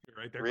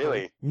right there.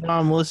 Really? No,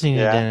 I'm listening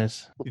to Yeah.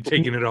 Dennis. You're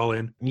taking it all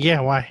in.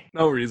 Yeah, why?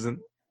 No reason.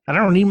 I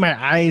don't need my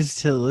eyes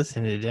to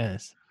listen to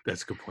Dennis.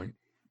 That's a good point.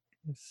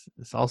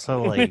 It's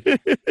also like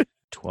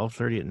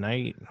 12:30 at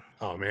night.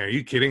 Oh man, are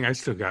you kidding? I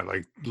still got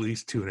like at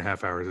least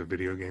 2.5 hours of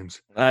video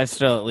games. I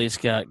still at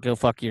least got go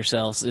fuck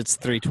yourselves. It's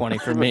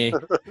 3:20 for me.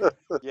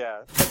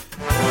 Yeah.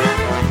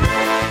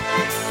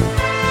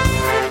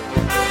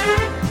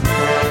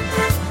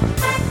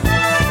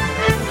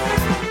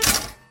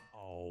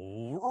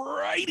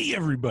 Alrighty,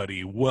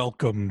 everybody.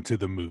 Welcome to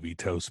the Movie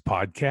Toast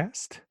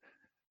Podcast.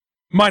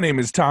 My name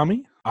is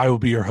Tommy. I will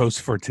be your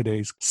host for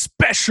today's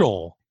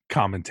special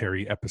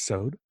commentary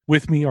episode.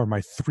 With me are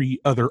my three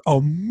other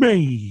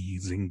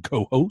amazing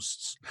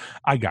co-hosts.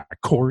 I got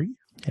Corey.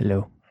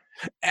 Hello.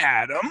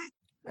 Adam.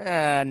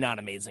 Not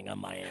amazing on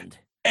my end.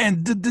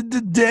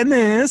 And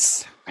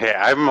Dennis. Hey,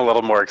 I'm a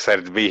little more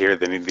excited to be here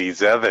than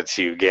these other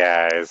two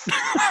guys.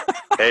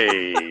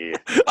 Hey.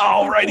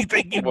 Alrighty,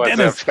 thank you, What's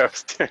Dennis. up,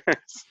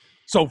 Toasters?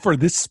 So for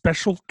this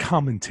special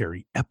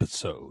commentary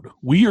episode,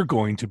 we are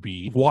going to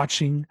be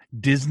watching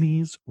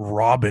Disney's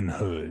Robin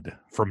Hood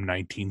from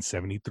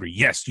 1973.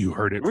 Yes, you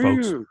heard it,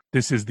 folks. Woo.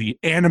 This is the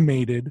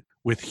animated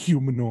with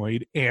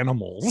humanoid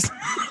animals.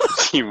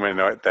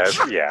 Humanoid.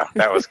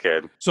 That was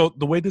good. So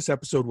the way this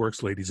episode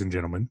works, ladies and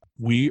gentlemen,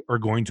 we are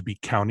going to be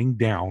counting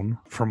down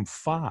from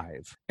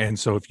 5. And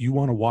so if you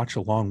want to watch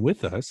along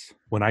with us,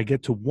 when I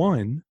get to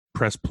 1,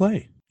 press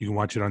play. You can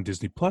watch it on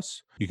Disney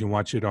Plus. You can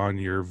watch it on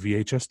your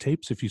VHS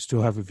tapes if you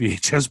still have a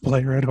VHS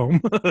player at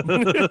home.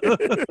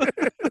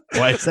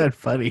 Why is that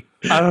funny?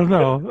 I don't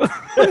know.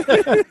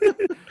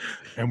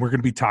 And we're going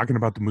to be talking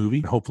about the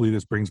movie. Hopefully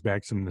this brings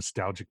back some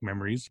nostalgic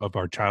memories of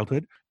our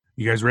childhood.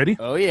 You guys ready?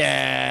 Oh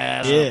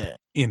yeah. Yeah.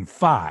 In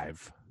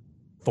 5,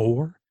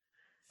 4,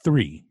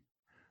 3,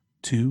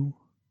 2,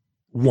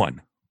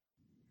 1.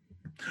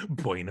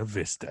 Buena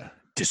Vista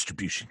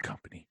Distribution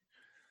Company.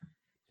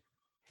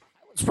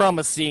 What's wrong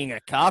with seeing a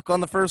cock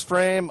on the first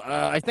frame?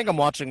 I think I'm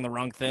watching the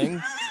wrong thing.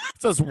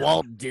 It says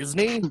Walt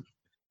Disney.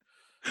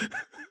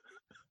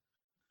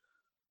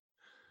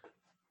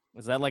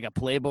 Was that like a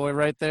Playboy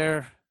right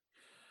there?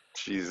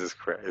 Jesus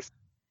Christ.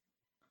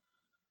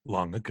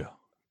 Long ago.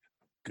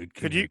 Good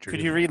King Could you Richard could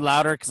of- you read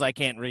louder? Because I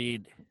can't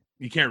read.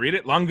 You can't read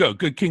it? Long ago,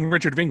 good King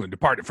Richard of England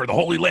departed for the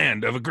Holy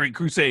Land of a great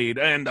crusade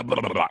and blah,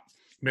 blah, blah, blah.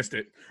 Missed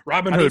it.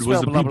 Robin How do you Hood was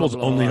spell the blah, blah, people's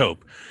blah, only blah?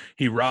 hope.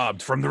 He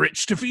robbed from the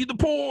rich to feed the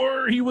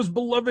poor. He was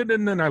beloved,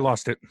 and then I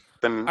lost it.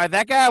 Then All right,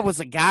 that guy was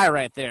a guy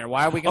right there.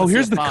 Why are we going Oh, to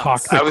here's the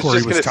cock that I was Corey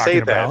just was gonna say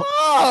talking that. about.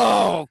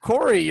 Oh,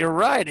 Corey, you're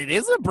right. It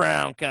is a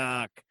brown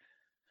cock.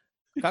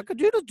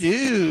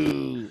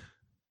 Cock-a-doodle-doo.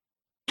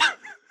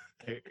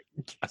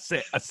 I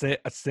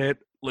said,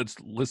 let's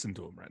listen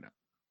to him right now.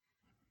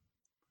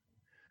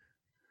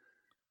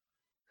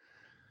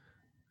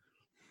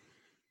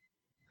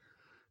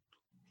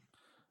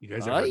 You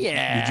guys Oh, ever,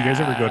 yeah. Did you guys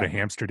ever go to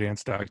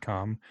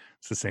hamsterdance.com?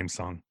 It's the same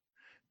song.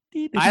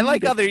 I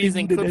like how they're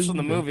using clips from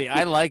the movie.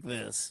 I like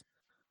this.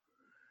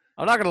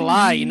 I'm not gonna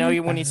lie. You know,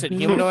 when you said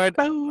humanoid,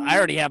 I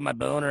already have my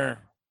boner.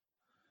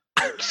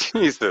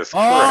 Jesus Oh,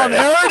 Christ.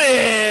 there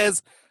it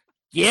is.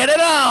 Get it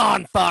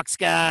on, Fox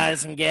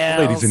guys and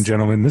gals. Ladies and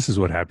gentlemen, this is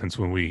what happens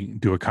when we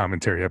do a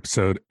commentary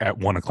episode at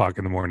 1:00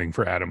 in the morning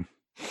for Adam.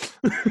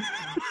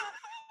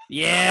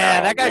 Yeah,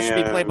 Oh, that guy should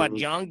be played by man.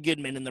 John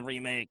Goodman in the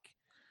remake.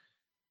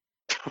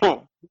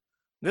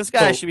 This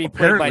guy So, should be played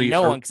by apparently,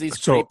 no one because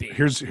he's so creepy.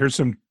 here's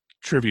some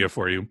trivia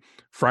for you.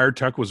 Friar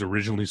Tuck was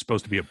originally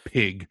supposed to be a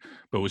pig,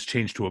 but was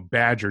changed to a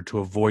badger to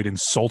avoid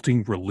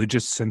insulting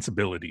religious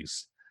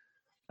sensibilities.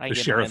 I The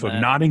get sheriff of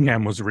behind that.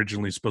 Nottingham was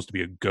originally supposed to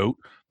be a goat,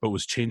 but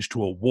was changed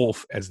to a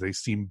wolf as they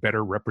seem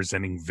better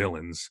representing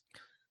villains.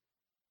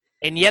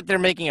 And yet they're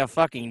making a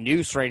fucking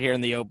noose right here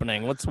in the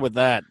opening. What's with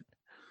that?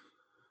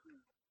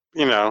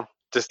 You know,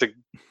 just a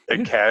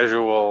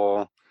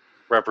casual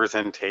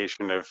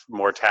representation of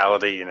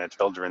mortality in a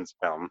children's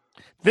film.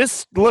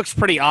 This looks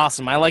pretty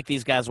awesome. I like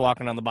these guys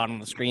walking on the bottom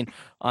of the screen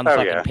on Oh,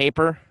 fucking yeah.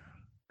 paper.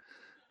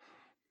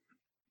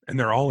 And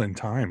they're all in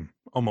time,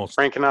 almost.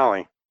 Frank and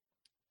Ollie.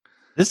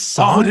 This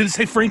Oh, song. did it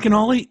say Frank and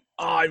Ollie?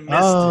 Oh, I missed it.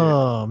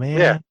 Oh man.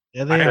 Yeah.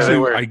 Yeah, I they actually- are.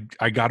 were.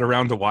 I got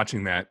around to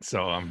watching that,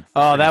 so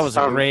Oh, that was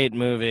a Um, great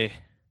movie.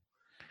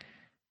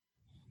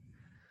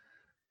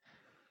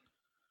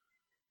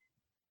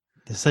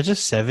 It's such a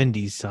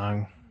 70s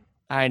song.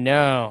 I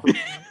know.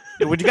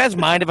 Would you guys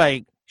mind if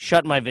I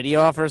shut my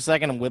video off for a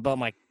second and whip out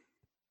my?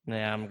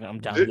 Yeah, I'm done. I'm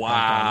done.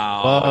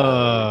 wow.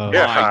 Whoa.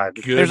 Yeah. My God.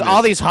 There's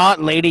all these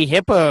hot lady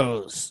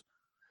hippos.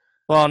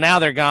 Well, now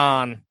they're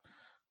gone.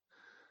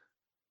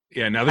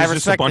 Yeah, now I there's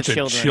just a respect the bunch of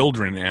children.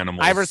 children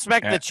animals. I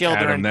respect the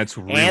children Adam, that's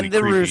really and the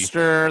creepy.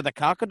 rooster, the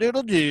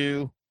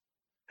cock-a-doodle-doo.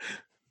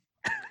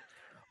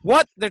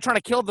 What? They're trying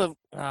to kill the.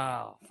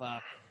 Oh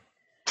fuck!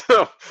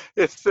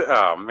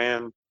 Oh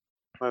man.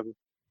 Do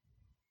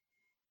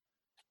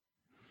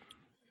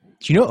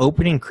you know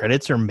opening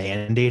credits are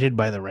mandated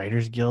by the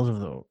Writers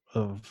Guild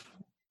of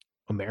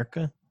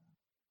America?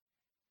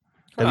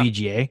 Huh.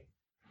 WGA?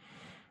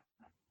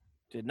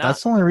 Did not.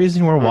 That's the only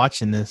reason we're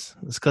watching this.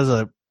 It's because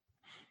of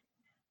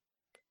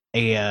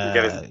a You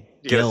gotta see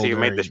who guild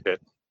made or this shit.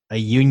 a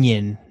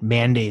union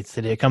mandates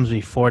that it comes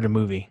before the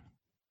movie.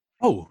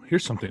 Oh,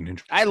 here's something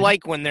interesting. I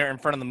like when they're in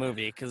front of the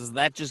movie because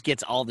that just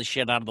gets all the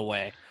shit out of the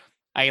way.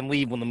 I can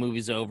leave when the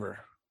movie's over.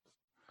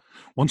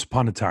 Once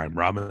upon a time,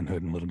 Robin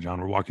Hood and Little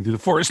John were walking through the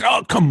forest.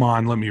 Oh, come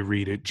on, let me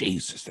read it.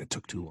 Jesus, that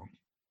took too long.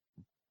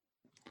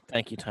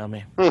 Thank you,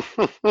 Tommy.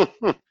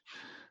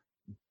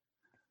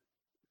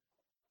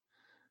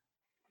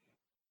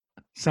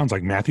 Sounds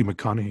like Matthew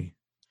McConaughey.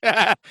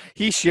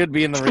 He should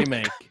be in the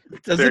remake.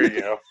 There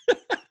you go.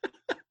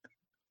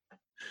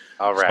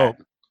 All right.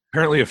 So,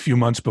 apparently, a few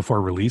months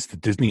before release, the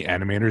Disney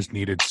animators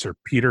needed Sir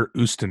Peter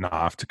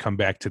Ustinov to come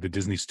back to the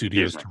Disney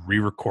studios to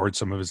re-record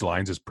some of his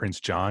lines as Prince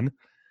John.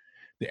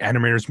 The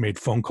animators made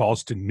phone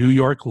calls to New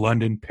York,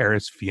 London,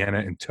 Paris, Vienna,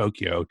 and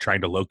Tokyo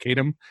trying to locate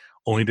him,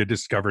 only to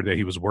discover that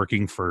he was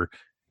working for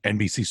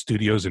NBC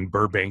Studios in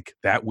Burbank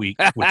that week,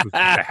 which was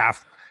a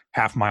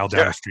half mile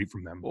down the street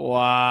from them.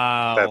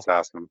 Wow. That's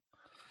awesome.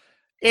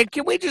 And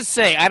can we just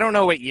say, I don't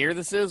know what year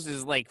this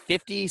is like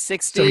 50,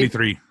 60?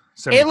 73.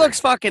 It looks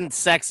fucking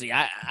sexy.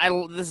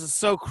 This is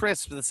so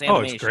crisp, this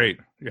animation. Oh, it's great.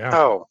 Yeah.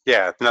 Oh,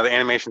 yeah. No, the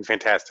animation's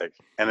fantastic.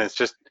 And it's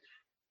just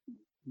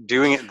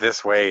doing it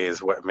this way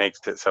is what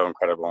makes it so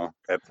incredible.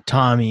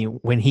 Tommy,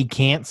 when he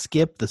can't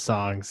skip the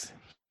songs,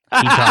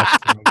 he talks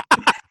to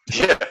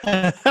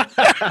him.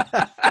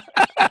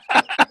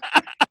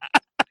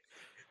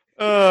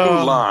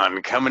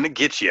 Mulan coming to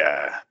get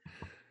ya.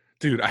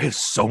 Dude, I have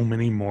so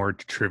many more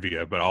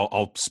trivia, but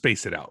I'll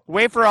space it out.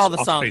 Wait for all the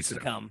I'll songs space to it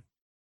out. come.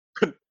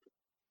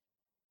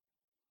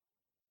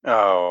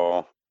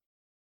 Oh.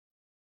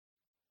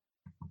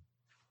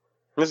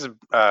 This is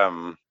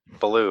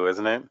Baloo,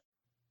 isn't it?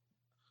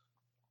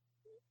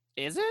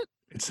 Is it?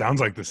 It sounds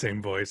like the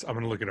same voice. I'm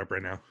going to look it up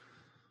right now.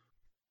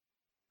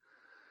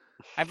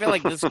 I feel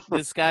like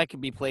this guy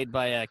could be played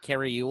by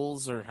Carrie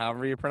Ewells, or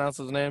however you pronounce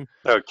his name.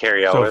 Oh,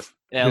 Carrie So,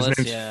 Ellis. his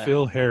name's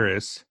Phil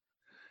Harris.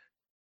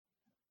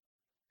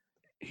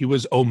 He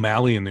was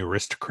O'Malley in the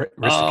Aristocats.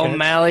 Oh,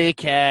 O'Malley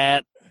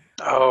Cat.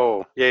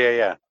 Oh,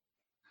 yeah.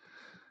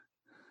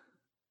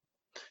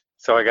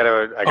 So I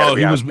gotta. Oh,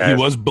 be he honest,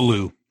 was guys.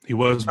 Baloo. He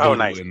was Baloo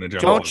nice. in the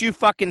jungle. Don't you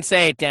fucking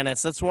say it,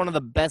 Dennis. That's one of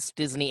the best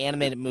Disney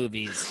animated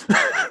movies.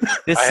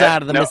 This I side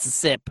have- of the no.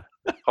 Mississippi.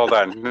 Hold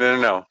on.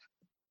 No.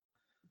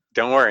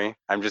 Don't worry.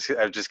 I'm just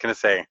gonna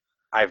say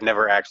I've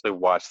never actually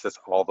watched this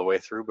all the way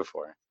through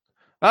before.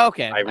 Oh,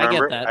 okay, I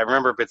remember. get that. I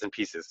remember bits and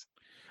pieces.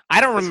 I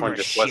don't This remember one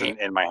just shit. wasn't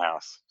in my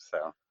house.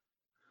 So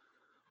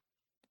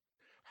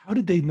How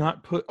did they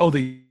not put? Oh,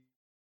 they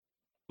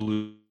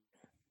Baloo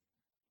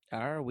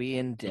Are we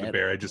in the debt?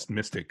 bear. I just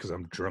missed it because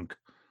I'm drunk.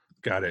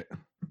 Got it.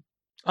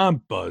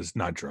 I'm buzzed,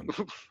 not drunk.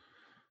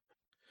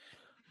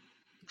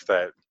 it's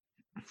that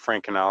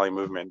Frank and Ollie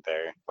movement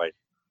there, like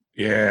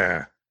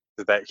Yeah.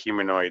 that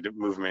humanoid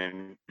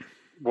movement.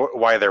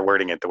 Why they're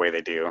wording it the way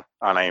they do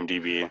on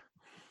IMDb,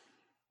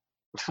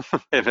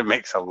 and it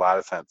makes a lot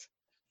of sense.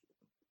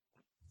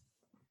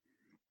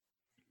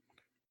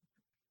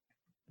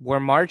 We're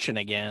marching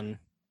again.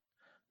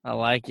 I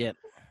like it.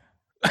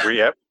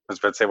 Yep. I was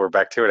about to say we're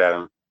back to it,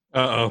 Adam.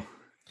 Uh-oh.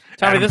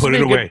 Tommy, Adam, this put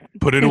would it be a away.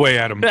 Put it away,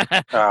 Adam. No.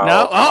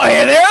 Oh,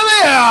 hey, there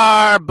they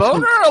are.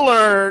 Boner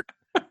alert.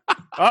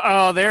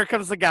 Uh-oh, there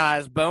comes the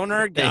guys.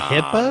 Boner The gone.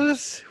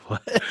 hippos?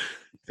 What?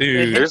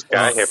 Dude, There's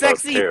guy hippos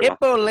Sexy too.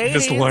 hippo ladies.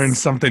 just learned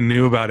something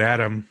new about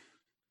Adam.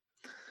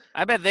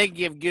 I bet they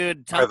give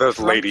good Are those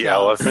Trump lady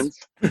jokes.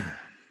 elephants?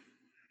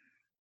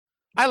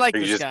 I like Are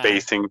you this just guy.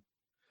 basing?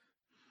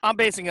 I'm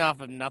basing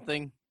off of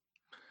nothing.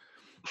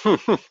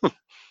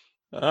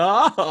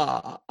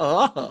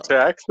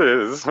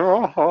 Taxes.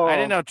 I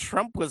didn't know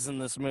Trump was in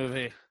this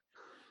movie.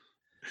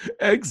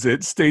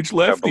 Exit stage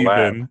left Double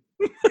laugh. even.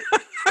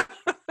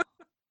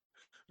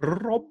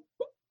 Rob.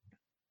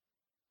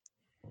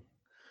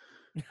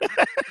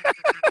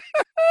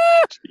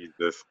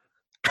 Jesus.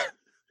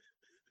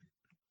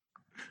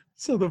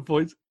 So the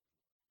voice.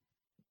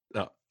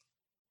 Oh.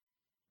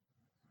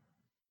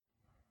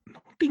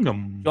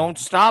 Nottingham. Don't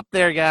stop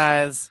there,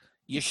 guys.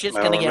 Your shit's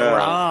gonna Oh, get no.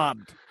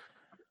 robbed.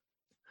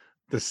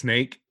 The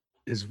snake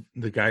is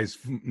the guy's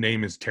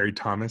name is Terry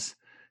Thomas.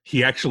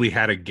 He actually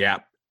had a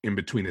gap in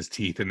between his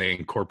teeth, and they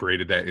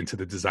incorporated that into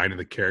the design of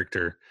the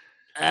character.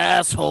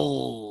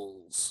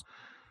 Assholes.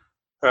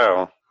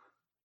 Oh.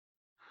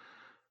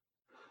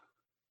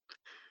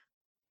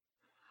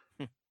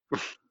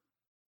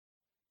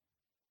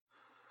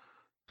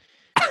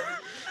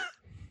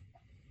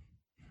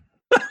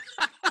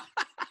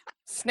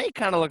 Snake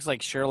kind of looks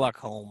like Sherlock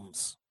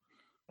Holmes.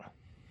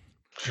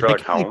 Sherlock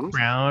The Holmes.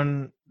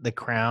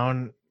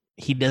 crown,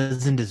 he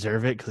doesn't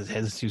deserve it because his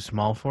head's too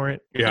small for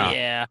it. Yeah.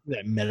 Yeah.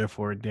 That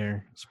metaphor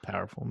there, it's a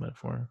powerful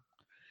metaphor.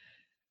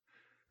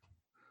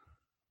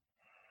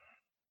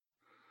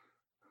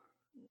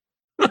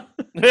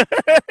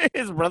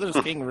 His brother's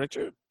King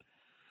Richard.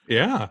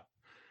 Yeah.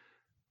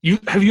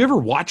 Have you ever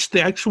watched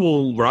the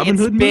actual Robin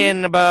It's Hood movie?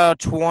 been about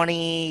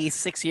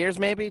 26 years,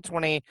 maybe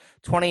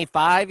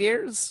 25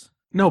 years.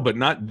 No, but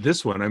not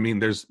this one. I mean,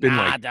 there's been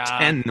Nah, like dog.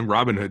 10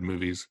 Robin Hood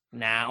movies.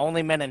 Nah,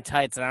 only Men in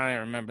Tights, and I don't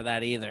even remember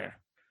that either.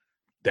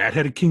 That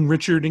had a King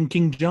Richard and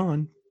King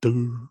John.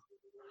 Duh.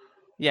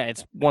 Yeah,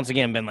 it's once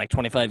again been like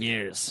 25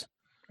 years.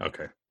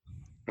 Okay.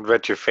 What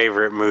about your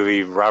favorite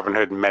movie, Robin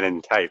Hood Men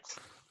in Tights?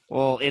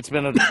 Well, it's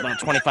been about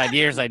 25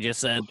 years, I just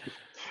said.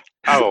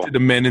 Oh, Did the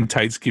men in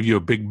tights give you a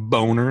big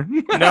boner?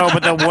 No,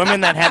 but the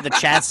woman that had the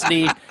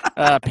chastity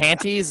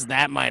panties,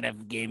 that might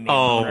have gave me a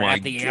Oh, boner my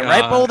at the God.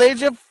 ripe old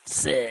age of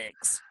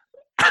 6.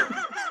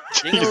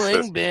 Jesus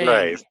Ding-a-ling bing.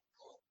 Christ.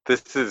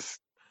 This is,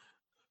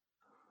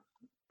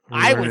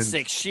 I was Learning-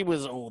 6. She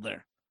was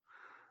older.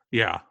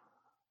 Yeah.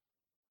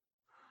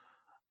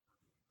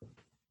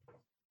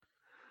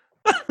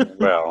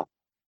 well,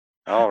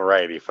 all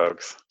righty,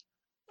 folks.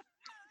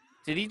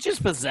 Did he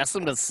just possess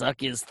him to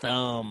suck his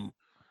thumb?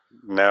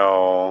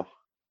 No.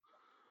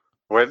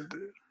 What?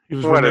 He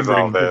was What is all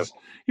remembering this?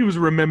 He was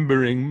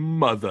remembering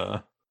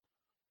mother.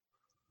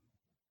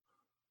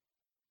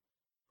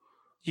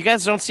 You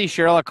guys don't see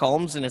Sherlock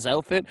Holmes in his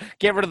outfit?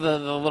 Get rid of the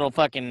little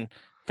fucking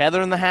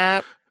feather in the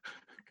hat,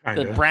 the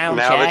Kinda. brown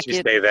Now that you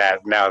jacket. say that,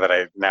 now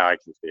I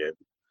can see it.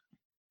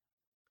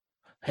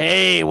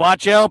 Hey,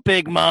 watch out,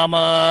 Big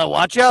Mama.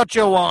 Watch out,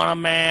 Joanna,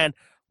 man.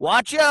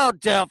 Watch out,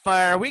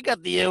 Doubtfire. We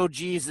got the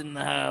OGs in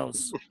the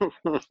house.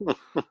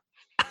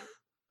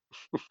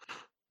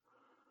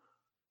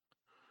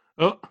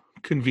 Oh,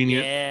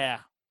 convenient. Yeah.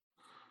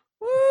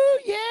 Woo,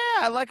 yeah.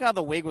 I like how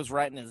the wig was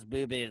right in his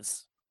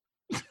boobies.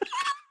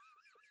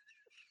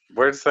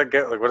 Where does that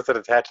go? Like, what is it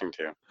attaching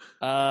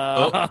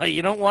to?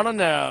 You don't want to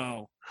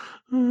know.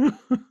 Here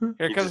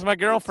He comes just my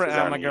puts girlfriend. his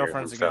own My ear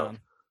girlfriend's himself. gone.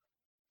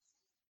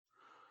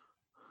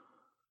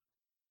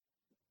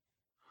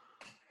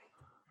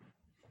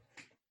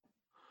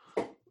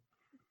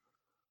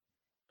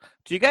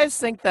 Do you guys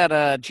think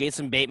that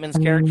Jason Bateman's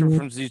character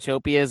from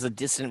Zootopia is a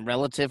distant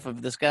relative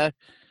of this guy?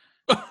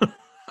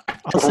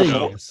 I'll say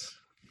know. yes.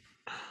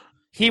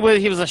 He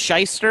was a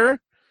shyster.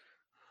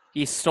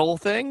 He stole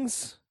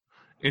things.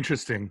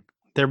 Interesting.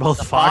 They're both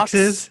The fox?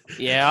 foxes.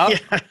 Yeah.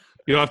 Yeah.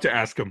 You'll have to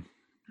ask him.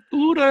 I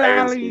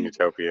haven't seen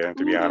Utopia,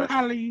 to be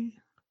honest.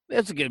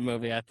 It's a good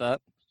movie, I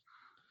thought.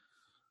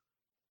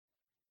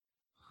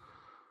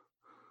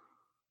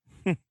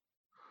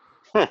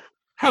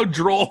 How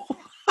droll.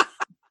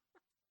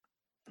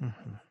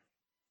 Mhm.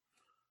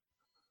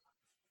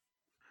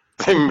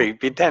 They may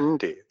be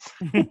dandies.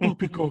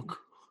 Peacock.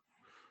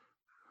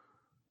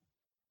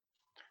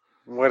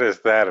 What is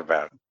that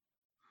about?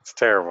 It's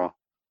terrible.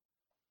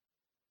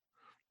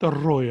 The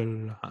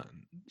royal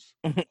hands.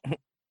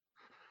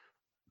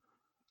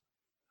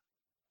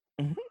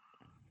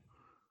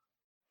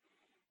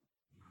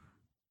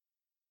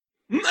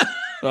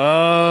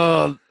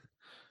 Oh.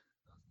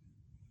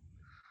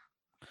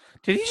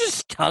 Did he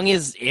just tongue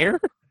his ear?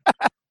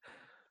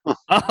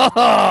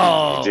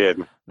 Oh. He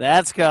did.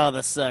 That's called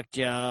a suck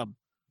job.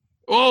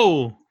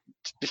 Oh,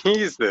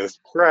 Jesus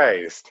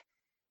Christ.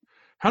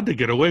 how'd they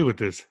get away with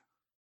this?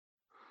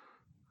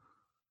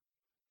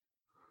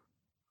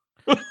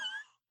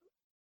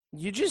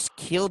 You just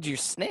killed your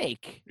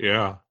snake.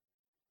 Yeah.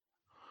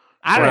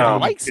 I don't Well,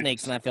 even like kids-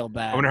 snakes and I feel I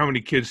bad. wonder how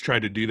many kids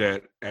tried to do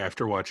that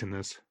after watching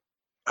this.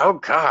 Oh,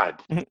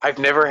 God. I've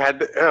never had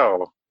the.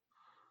 Oh.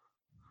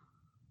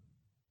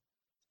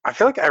 I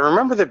feel like I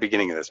remember the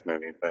beginning of this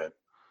movie, but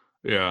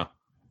Yeah.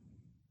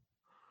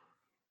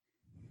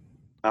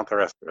 not the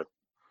rest of it.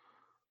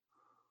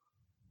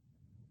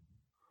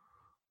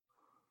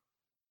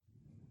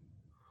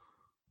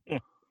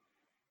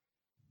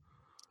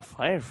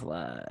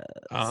 Firefly.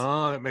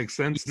 Oh, that makes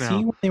sense See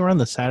now. when they were on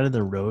the side of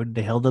the road,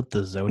 they held up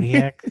the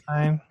Zodiac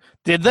sign.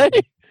 Did they?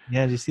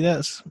 Yeah, did you see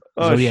that?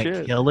 Oh, Zodiac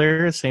shit. killer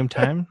at the same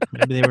time.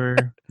 Maybe they were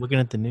looking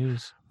at the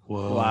news.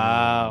 Whoa.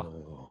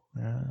 Wow.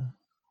 Yeah.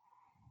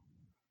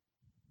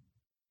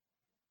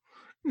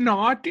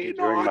 Naughty,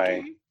 Doing my-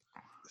 naughty.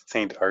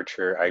 St.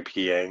 Archer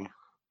IPA.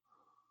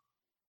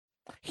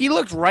 He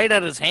looked right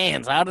at his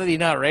hands. How did he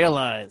not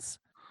realize?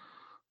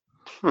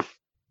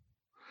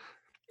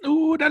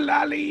 Ooh, the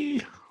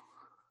lolly.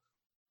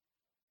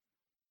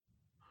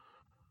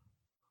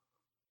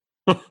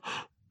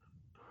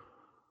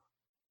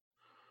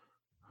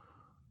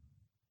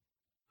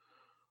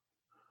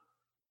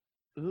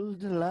 Ooh,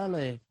 the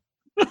lolly.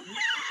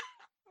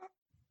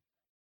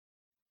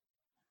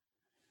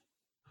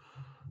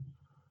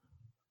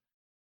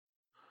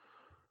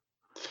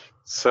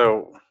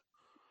 So,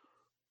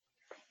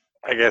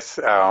 I guess,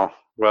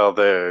 well,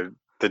 the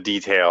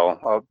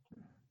detail.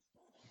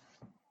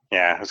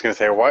 Yeah, I was gonna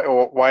say,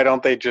 why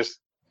don't they just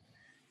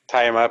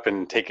tie him up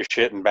and take a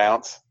shit and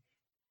bounce?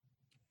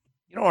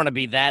 You don't want to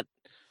be that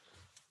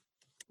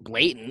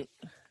blatant.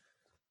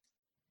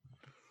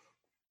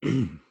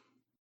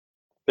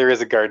 There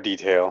is a guard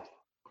detail.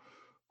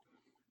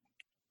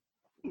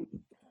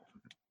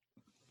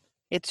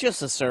 It's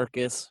just a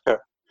circus.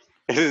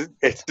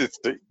 It's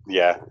just,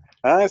 yeah,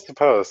 I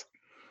suppose.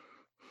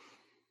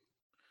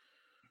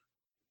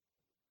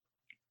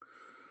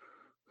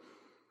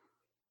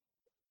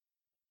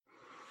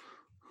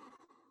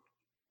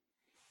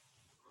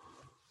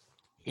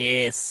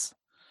 Yes.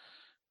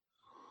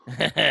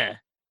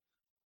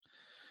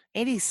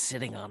 And he's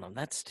sitting on him.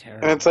 That's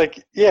terrible. And it's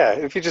like, yeah,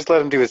 if you just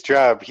let him do his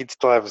job, he'd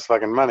still have his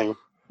fucking money.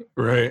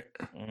 Right.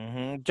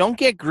 Don't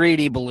get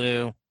greedy,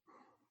 Baloo.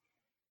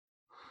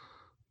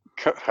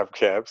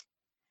 Hubcaps.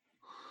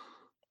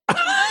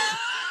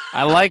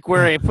 I like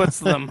where he puts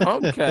them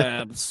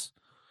hubcaps.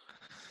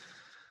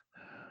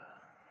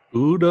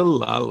 Ooda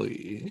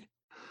lolly.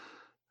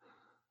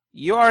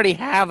 You already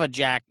have a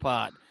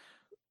jackpot.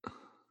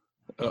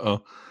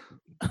 Uh-oh.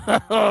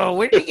 Oh,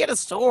 where did he get a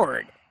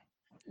sword?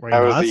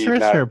 How is he Rhinoceros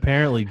not are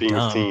apparently being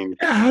dumb. seen.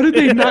 Yeah, how did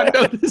they not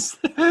notice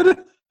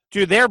that?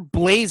 Dude, they're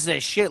blazed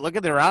as shit. Look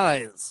at their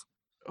eyes.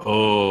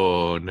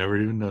 Oh, never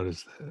even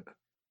noticed that.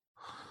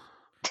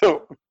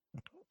 So,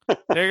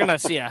 They're gonna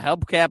see a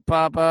hubcap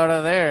pop out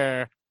of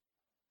there.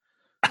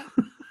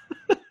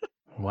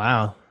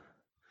 Wow.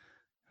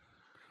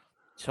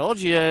 Told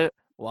you.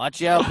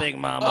 Watch out, Big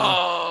Mama.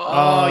 Oh,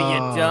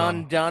 Oh,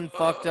 you done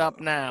fucked up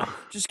now.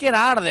 Just get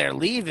out of there.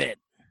 Leave it.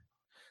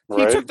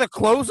 He right? took the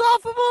clothes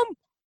off of him?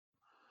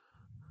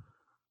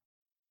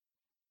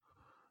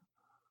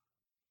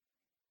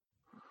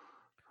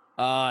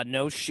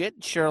 No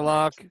shit,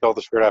 Sherlock. Stole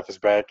the shirt off his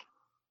back.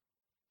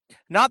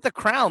 Not the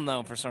crown,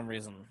 though, for some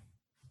reason.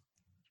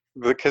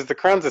 Because the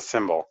crown's a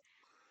symbol.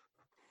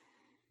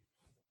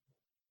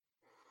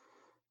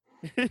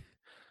 This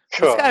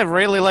guy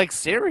really likes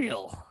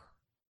cereal.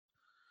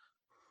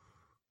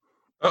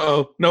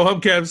 Uh-oh. No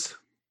hubcaps.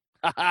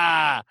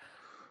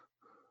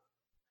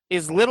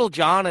 Is Little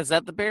John, is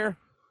that the bear?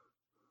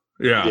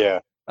 Yeah. Yeah.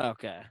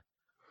 Okay.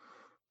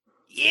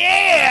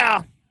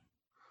 Yeah!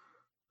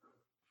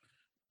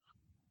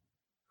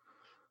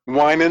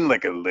 Whining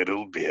like a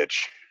little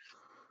bitch.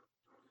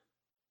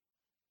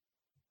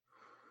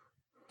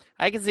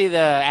 I can see the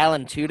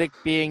Alan Tudyk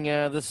being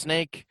the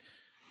snake.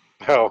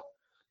 Oh.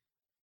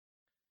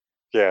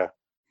 Yeah.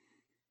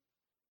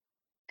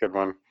 Good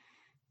one.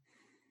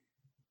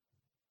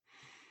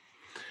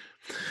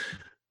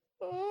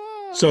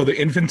 So the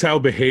infantile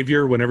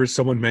behavior whenever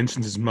someone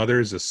mentions his mother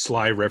is a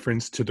sly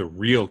reference to the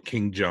real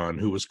King John,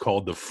 who was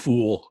called the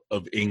Fool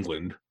of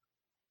England,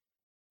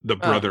 the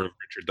brother of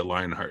Richard the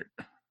Lionheart.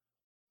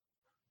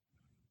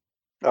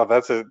 Oh,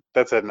 that's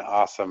an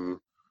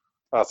awesome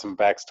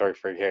backstory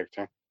for a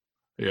character.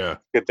 Yeah.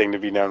 Good thing to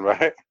be known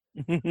by.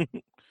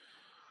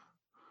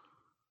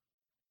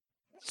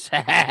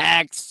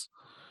 Sax.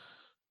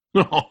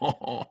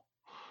 Oh.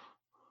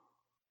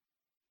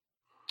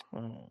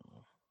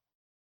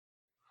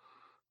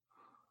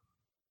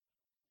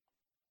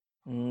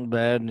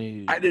 Bad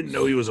news. I didn't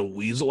know he was a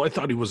weasel. I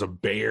thought he was a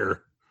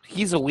bear.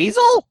 He's a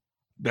weasel?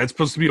 That's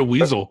supposed to be a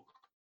weasel.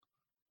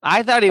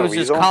 I thought he A was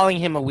just weasel? calling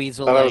him a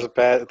weasel. Thought Like, that was a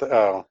bad.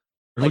 Oh,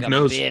 like Who a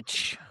knows?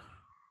 bitch.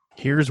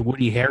 Here's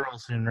Woody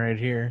Harrelson right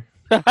here.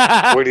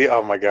 what do you?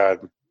 Oh my God.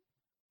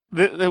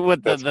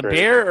 With That's the great.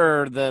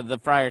 bear or the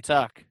Friar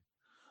Tuck?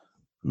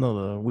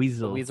 No, the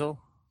weasel. The weasel?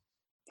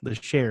 The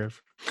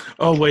sheriff.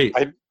 Oh, wait.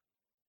 I-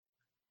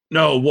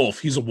 No, wolf.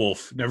 He's a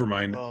wolf. Never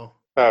mind. Oh,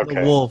 Okay.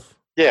 the wolf.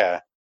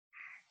 Yeah.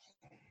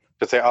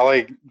 But say all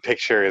I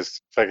picture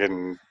is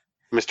fucking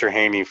Mr.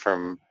 Haney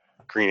from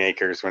Green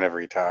Acres whenever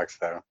he talks,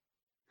 though.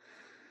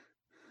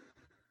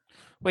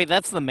 Wait,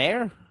 that's the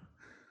mayor?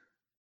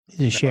 He's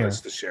a No, sheriff.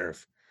 that's the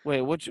sheriff.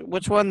 Wait, which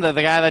one? The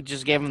guy that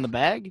just gave him the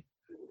bag?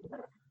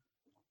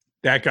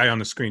 That guy on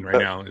the screen right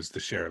now is the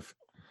sheriff.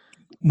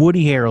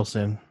 Woody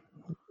Harrelson.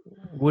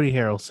 Woody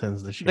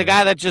Harrelson's the sheriff. The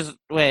guy that just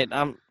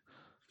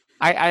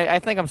I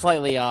think I'm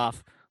slightly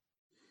off.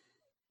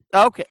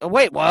 Okay,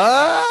 wait,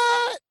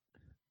 what?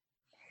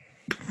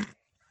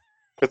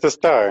 It's a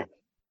star.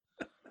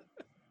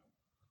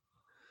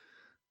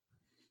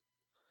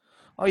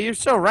 Oh, you're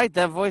so right.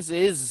 That voice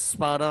is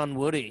spot on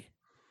Woody.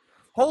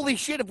 Holy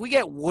shit, if we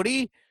get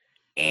Woody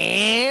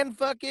and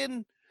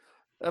fucking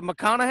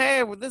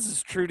McConaughey, well, this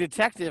is True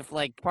Detective,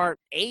 like part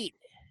 8.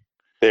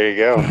 There you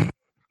go.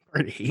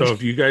 So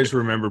if you guys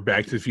remember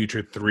Back to the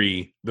Future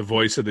 3, the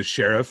voice of the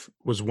sheriff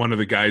was one of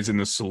the guys in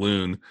the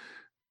saloon.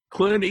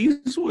 Clint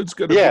Eastwood's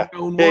gonna Yeah. be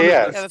known Yeah, one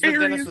yeah. of the Yeah, that's what Dennis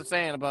scariest- was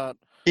saying about.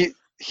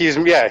 He's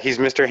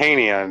Mr.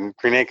 Haney on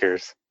Green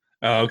Acres.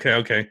 Oh,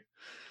 okay.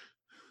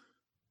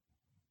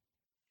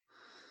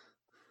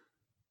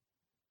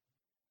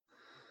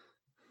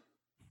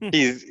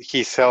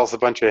 He sells a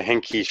bunch of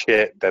hinky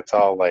shit that's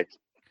all like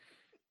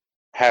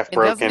half It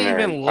doesn't broken or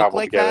even look cobbled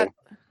like together.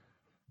 that.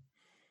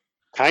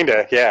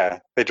 Kinda, yeah.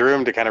 They drew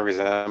him to kind of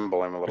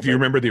resemble him a little If you bit.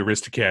 remember the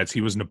Aristocats,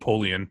 he was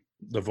Napoleon,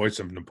 the voice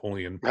of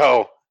Napoleon.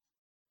 Oh,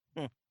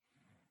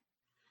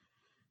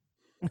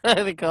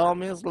 They call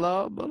me a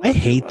slob. but I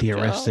hate my the job.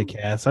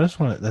 Aristocats. I just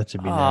want that to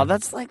be Oh, known.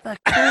 that's like the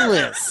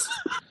coolest.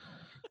 I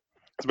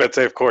was about to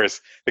say, of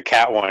course, the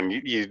cat one.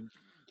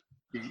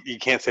 You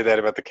can't say that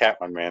about the cat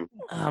one, man.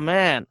 Oh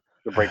man.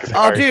 It'll break his Oh,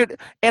 heart. dude.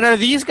 And are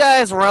these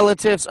guys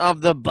relatives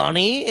of the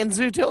bunny in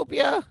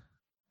Zootopia?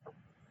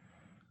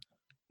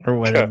 Or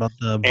what Sure. about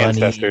the bunny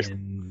Ancestors.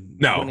 and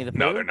No, Winnie the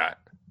no, Pooh? they're not.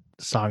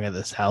 Song of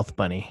the South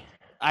Bunny?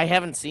 I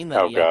haven't seen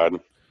that Oh yet.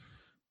 God.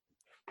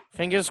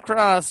 Fingers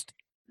crossed.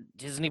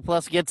 Disney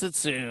Plus gets it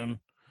soon.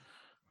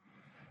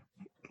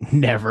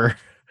 Never.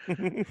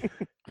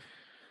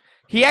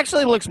 He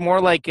actually looks more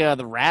like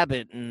the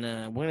rabbit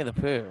in Winnie the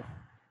Pooh.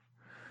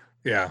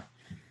 Yeah.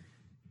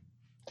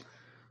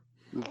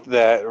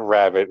 That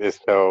rabbit is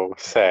so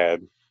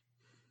sad.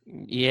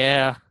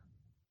 Yeah.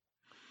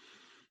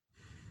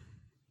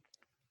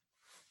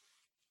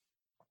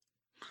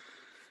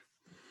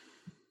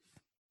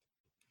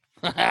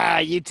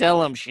 You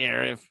tell him,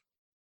 Sheriff.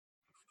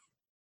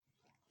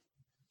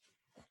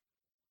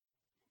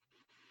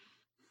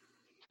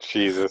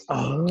 Jesus.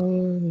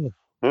 Oh.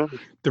 Hmm.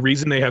 The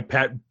reason they have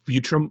Pat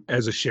Buttram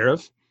as a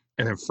sheriff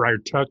and then Friar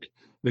Tuck,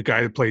 the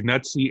guy that played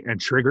Nutsy, and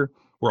Trigger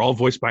were all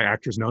voiced by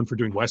actors known for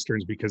doing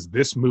westerns, because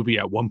this movie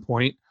at one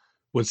point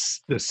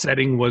was the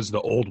setting was the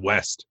Old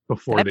West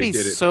before That'd they be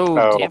did it. so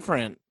Oh.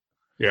 different.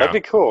 Yeah. That'd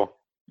be cool.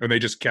 And they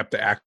just kept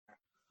the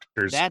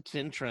actors. That's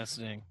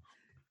interesting.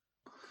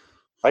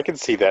 I can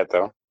see that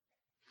though.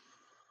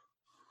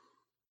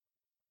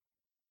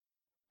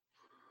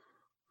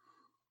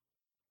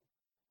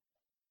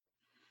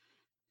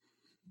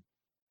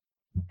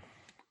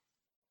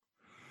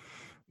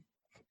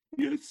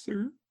 Yes,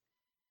 sir.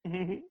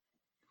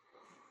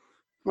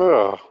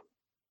 Oh.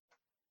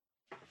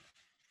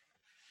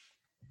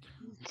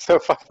 So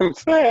fucking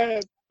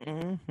sad.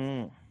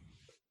 Mm-hmm.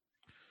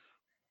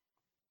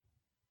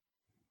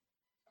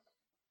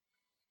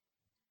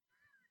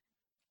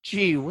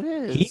 Gee He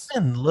whiz.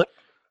 even look.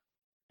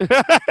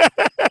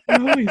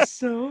 Oh, he's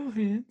so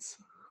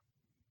handsome.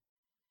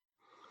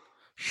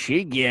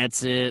 She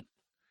gets it.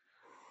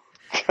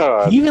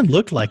 God. He even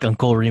looked like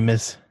Uncle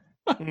Remus.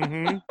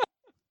 Mm-hmm.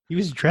 He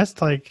was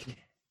dressed like.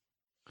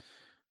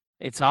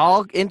 It's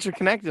all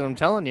interconnected, I'm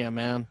telling you,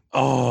 man.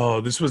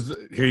 Oh, this was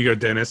here you go,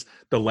 Dennis.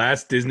 The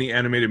last Disney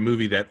animated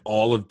movie that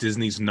all of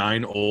Disney's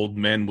 9 old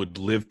men would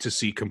live to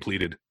see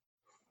completed.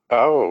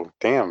 Oh,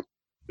 damn.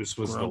 This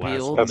was Grumpy the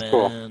last old one. That's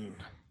cool. man.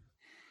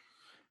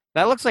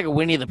 That looks like a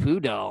Winnie the Pooh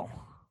doll.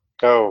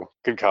 Oh,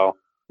 good call.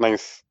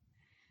 Nice.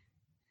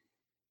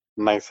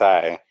 Nice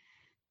eye.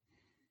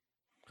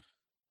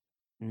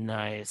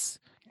 Nice.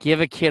 Give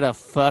a kid a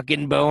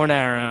fucking bow and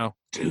arrow.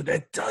 Dude,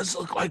 that does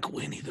look like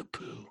Winnie the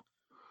Pooh.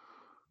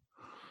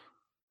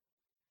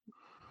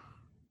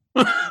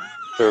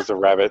 There's a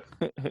rabbit.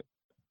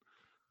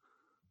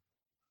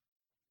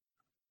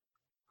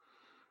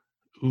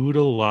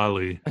 Oodle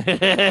lolly. I'm Who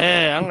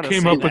gonna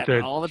came say up with that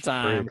that all the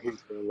time.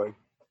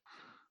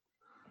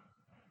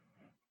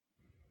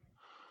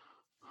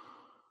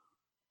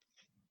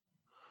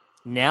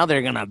 Now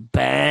they're gonna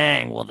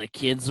bang while the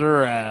kids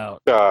are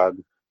out. God.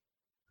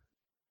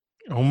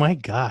 Oh my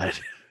god.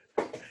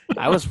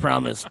 I was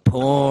promised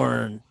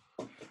porn.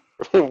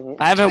 I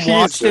haven't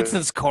watched it Jesus.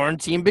 since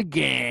quarantine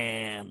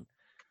began.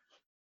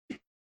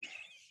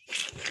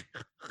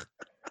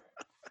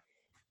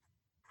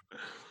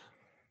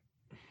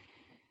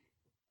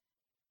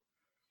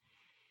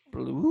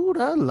 Blue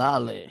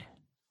lolly.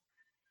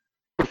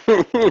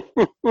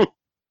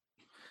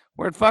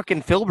 Where'd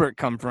fucking Filbert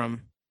come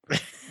from?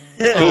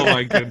 Oh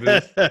my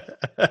goodness.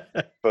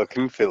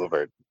 Fucking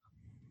Filbert.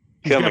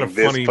 He's got a Coming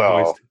this funny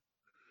fall.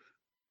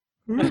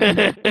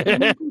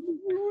 voice.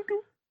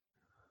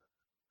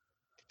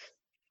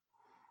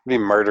 Be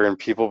murdering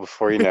people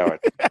before you know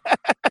it.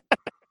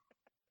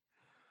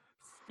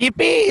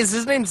 Skippy? Is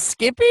his name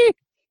Skippy?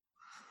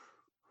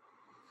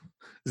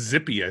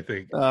 Zippy, I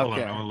think. Hold on,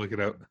 Okay. I'm gonna look it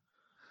up.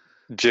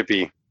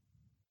 Jippy.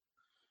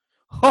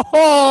 Ho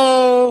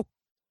ho!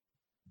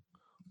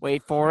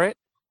 Wait for it.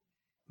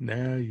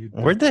 Now you.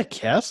 Where'd that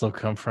castle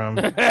come from?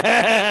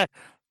 The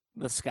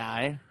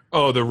sky.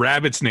 Oh, the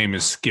rabbit's name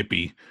is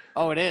Skippy.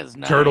 Oh, it is.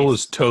 Nice. Turtle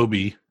is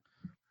Toby.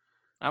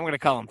 I'm gonna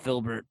call him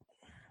Filbert.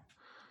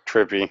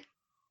 Trippy.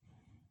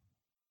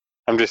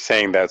 I'm just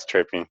saying that's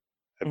trippy.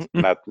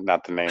 That's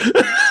not the name.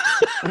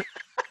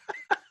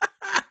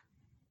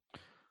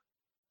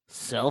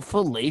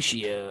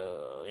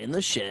 Self-fellatio in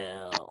the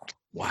shell.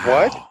 Wow.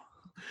 What?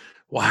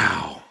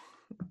 Wow.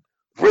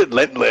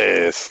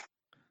 Relentless.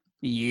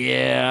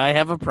 Yeah, I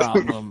have a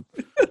problem.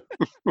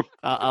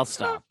 I'll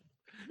stop.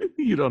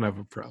 You don't have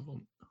a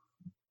problem.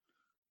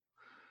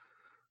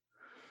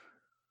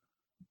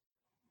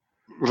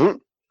 Mhm.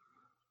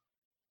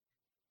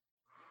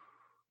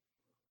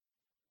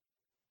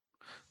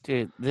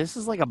 Dude, this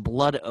is like a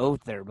blood oath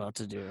they're about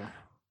to do.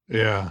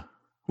 Yeah.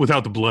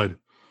 Without the blood.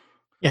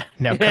 Yeah,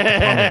 now cut the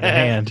palm of your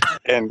hand.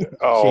 And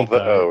all Shake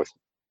the on it.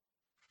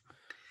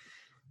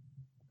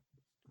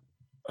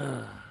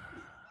 oath.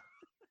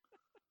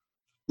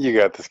 You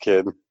got this,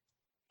 kid.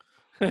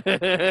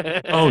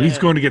 Oh, he's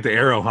going to get the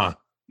arrow, huh?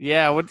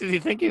 Yeah, what did you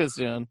think he was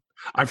doing?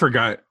 I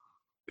forgot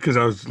because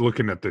I was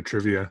looking at the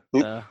trivia.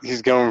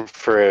 He's going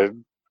for a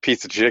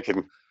piece of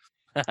chicken.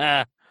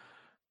 Yo,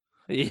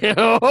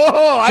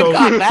 I So-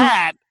 got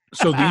that.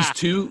 So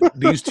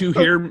these two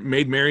here,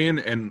 Maid Marian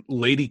and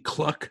Lady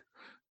Cluck,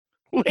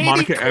 Lady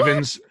Monica Cluck.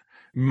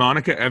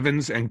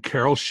 Evans and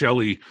Carol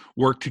Shelley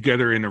worked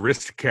together in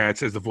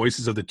Aristocats as the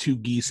voices of the two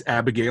geese,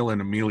 Abigail and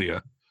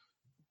Amelia.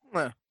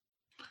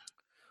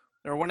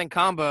 They're winning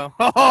combo.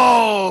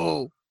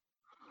 Oh,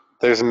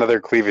 There's another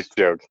cleavage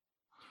joke.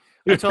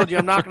 I told you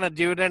I'm not going to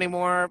do it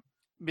anymore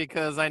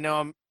because I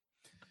know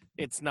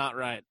it's not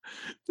right.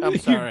 I'm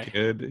sorry.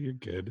 You're good. You're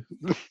good.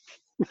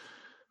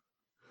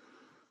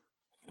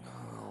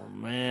 Oh,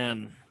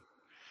 man.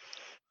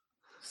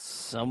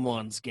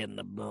 Someone's getting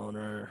a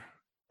boner.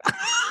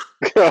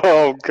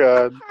 Oh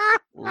God.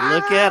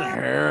 Look at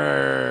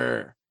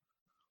her.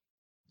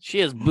 She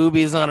has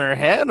boobies on her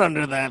head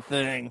under that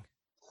thing.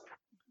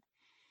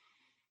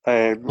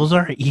 Those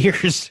are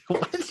ears.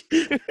 What?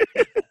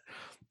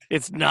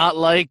 It's not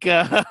like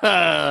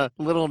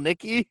little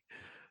Nikki.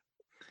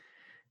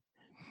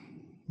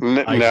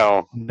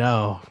 No.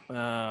 No.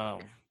 Oh.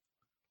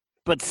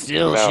 But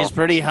still, No. she's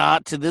pretty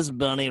hot to this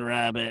bunny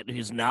rabbit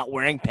who's not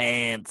wearing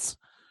pants.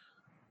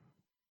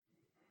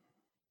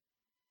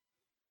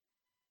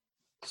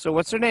 So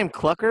what's her name?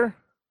 Clucker?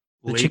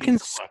 The Lady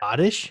chicken's Cluck.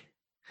 Scottish?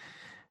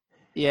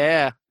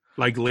 Yeah.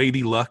 Like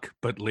Lady Luck,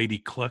 but Lady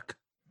Cluck.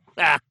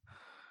 Ah.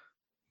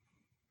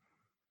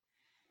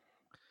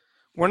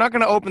 We're not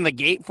going to open the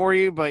gate for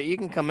you, but you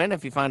can come in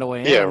if you find a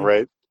way in. Yeah,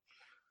 right.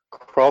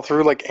 Crawl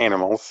through like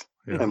animals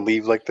Yeah. and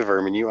leave like the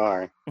vermin you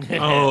are.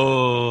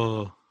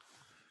 Oh.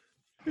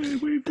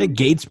 The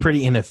gate's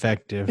pretty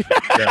ineffective. Isn't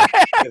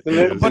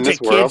it? A In bunch this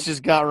of world? kids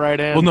just got right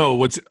in. Well, no.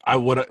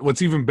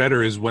 What's even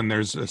better is when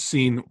there's a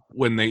scene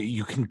when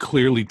you can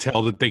clearly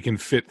tell that they can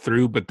fit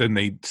through, but then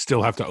they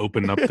still have to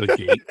open up the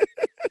gate.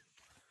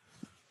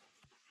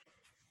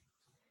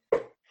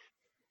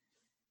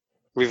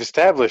 We've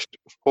established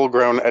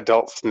full-grown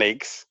adult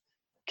snakes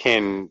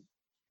can,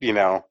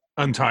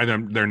 Untie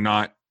them. They're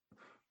not.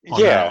 On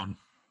their yeah. own.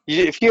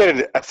 If you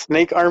had a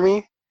snake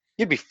army,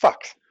 you'd be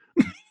fucked.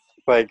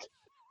 Like,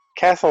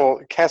 castle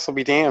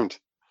be damned.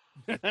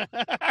 RH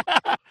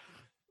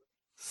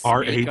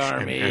Snake and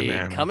Army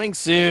MM. coming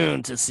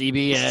soon to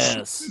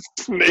CBS.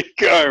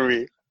 Snake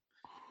army.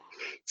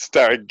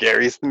 Starring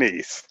Gary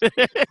Sinise.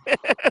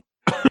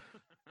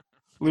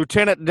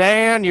 Lieutenant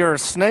Dan, you're a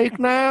snake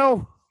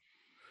now?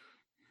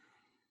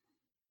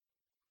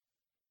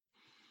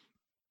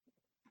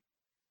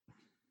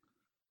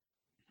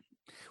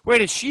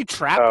 Wait, is she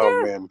trapped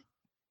Oh there? man.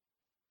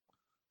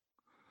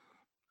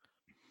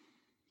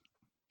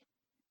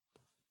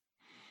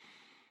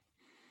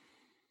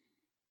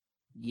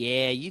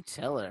 Yeah, you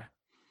tell her.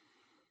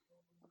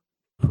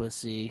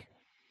 Pussy.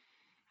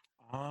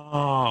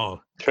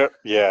 Oh.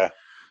 Yeah.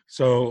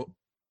 So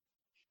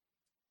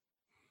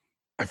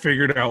I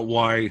figured out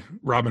why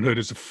Robin Hood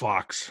is a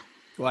fox.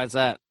 Why is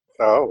that?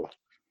 Oh.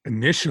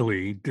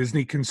 Initially,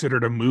 Disney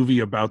considered a movie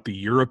about the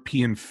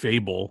European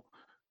fable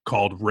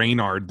called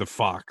Reynard the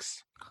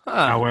Fox.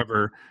 Huh.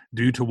 However,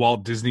 due to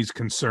Walt Disney's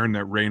concern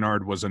that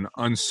Reynard was an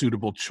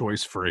unsuitable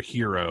choice for a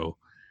hero,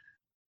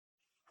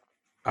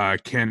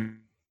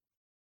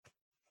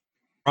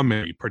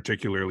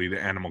 particularly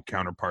the animal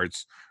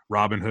counterparts,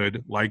 Robin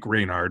Hood, like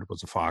Reynard,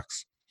 was a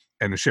fox,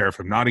 and the Sheriff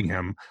of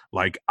Nottingham,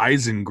 like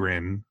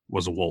Isengrin,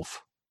 was a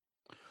wolf.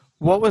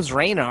 What was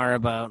Raynar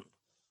about?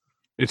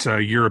 It's a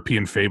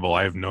European fable.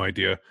 I have no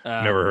idea.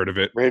 Never heard of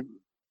it.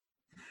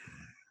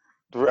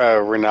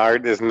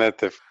 Renard, isn't that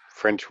the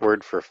French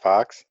word for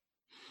fox?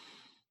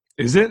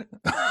 Is it?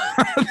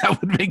 That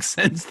would make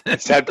sense then.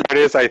 Sad part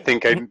is, I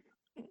think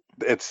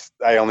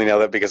I only know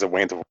that because of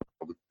Wayne's World.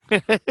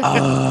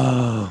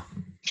 Oh.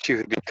 She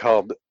would be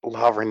called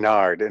La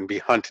Renard and be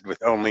hunted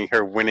with only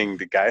her winning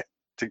the guy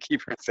to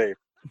keep her safe.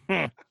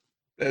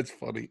 That's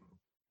funny.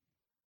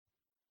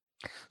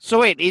 So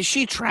wait, is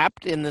she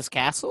trapped in this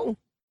castle?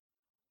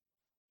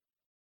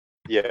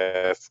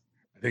 Yes.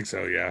 I think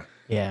so, yeah.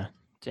 Yeah.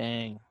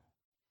 Dang.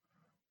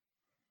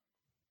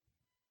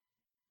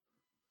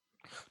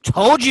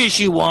 Told you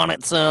she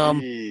wanted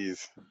some.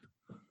 Jeez.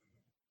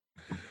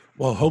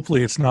 Well,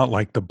 hopefully it's not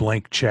like the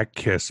blank check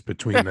kiss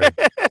between the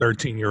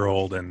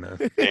 13-year-old and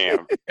the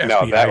Damn. FBI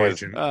No, that was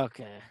agent.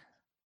 Okay.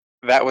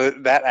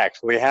 that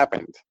actually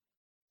happened.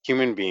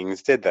 Human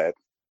beings did that.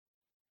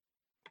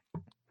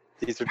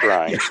 These are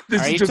drawings.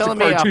 This Are is you just a telling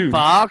me a cartoon.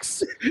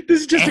 fox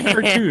This is just a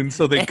cartoon,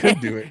 so they could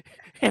do it.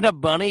 and a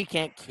bunny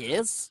can't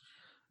kiss?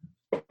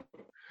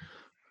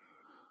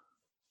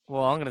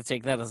 Well, I'm gonna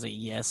take that as a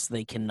yes.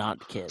 They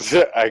cannot kiss.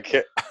 I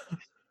can't.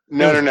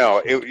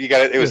 No.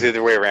 It was the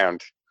other way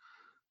around.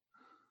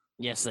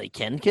 Yes, they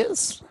can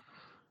kiss.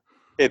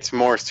 It's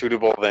more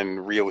suitable than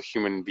real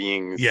human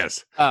beings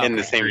Yes. Oh, in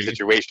the okay. same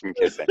situation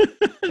kissing.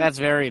 That's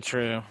very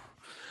true.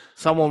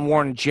 Someone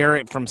warned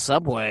Jarrett from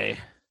Subway.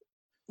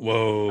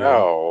 Whoa.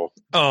 Oh.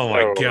 Oh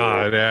my Oh.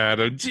 God,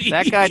 Adam. Jeez.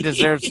 That guy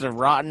deserves to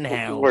rot in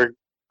hell.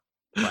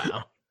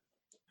 Wow.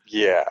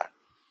 Yeah.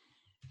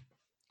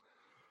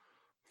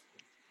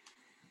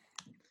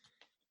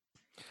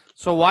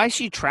 So why is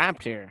she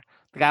trapped here?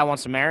 The guy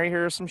wants to marry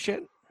her or some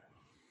shit?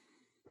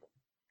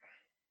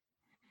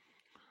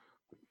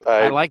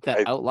 I like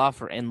that. Outlaw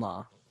for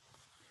in-law.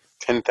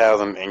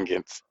 10,000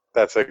 ingots.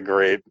 That's a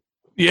great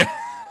Yeah.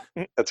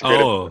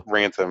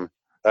 ransom.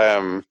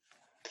 No,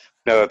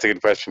 that's a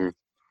good question.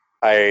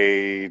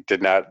 I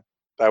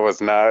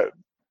was not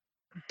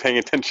paying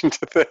attention to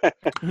that.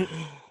 I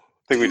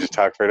think we just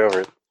talked right over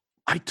it.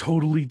 I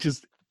totally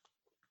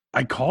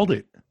I called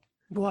it.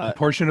 A What?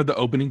 portion of the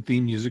opening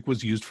theme music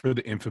was used for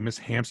the infamous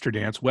Hamster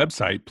Dance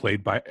website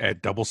played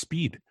at double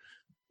speed.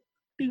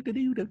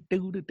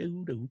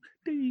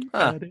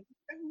 Huh.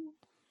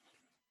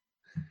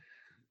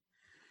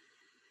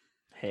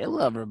 Hey,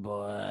 lover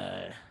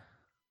boy.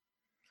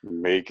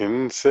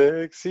 Making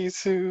sexy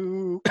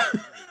soup.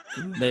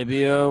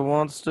 Baby, I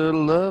wants to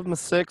love me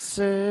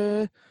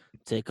sexy.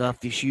 Take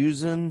off your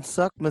shoes and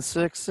suck me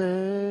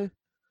sexy.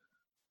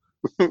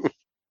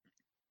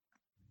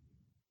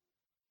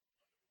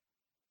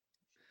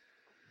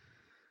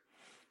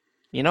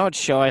 You know what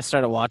show I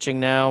started watching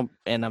now,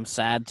 and I'm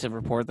sad to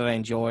report that I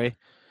enjoy?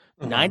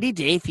 90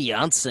 Day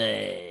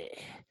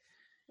Fiance.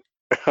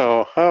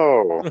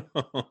 Oh.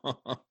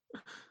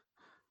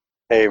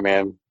 Hey,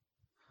 man.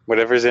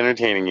 Whatever's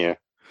entertaining you.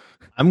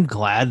 I'm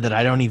glad that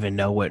I don't even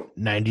know what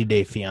 90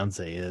 Day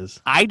Fiance is.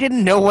 I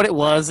didn't know what it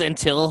was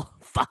until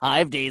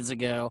 5 days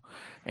ago,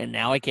 and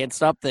now I can't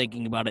stop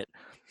thinking about it.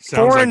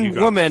 Sounds Foreign like you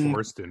got woman-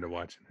 forced into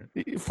watching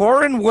it.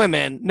 Foreign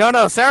women.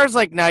 No. Sarah's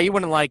like, no, you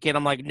wouldn't like it.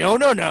 I'm like,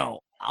 no.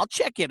 I'll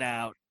check it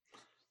out.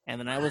 And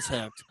then I was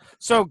hooked.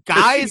 So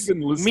guys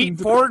Even listening meet to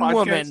the foreign podcast?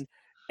 woman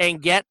and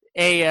get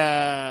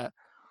a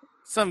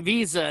some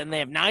visa, and they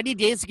have 90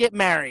 days to get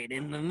married.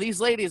 And then these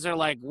ladies are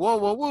like, whoa,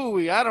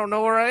 I don't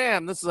know where I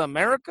am. This is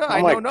America. Oh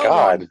I my know no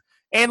God. one.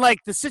 And like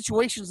the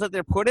situations that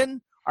they're put in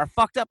are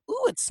fucked up.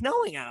 Ooh, it's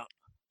snowing out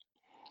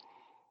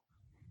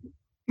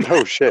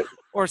Oh, shit.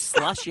 or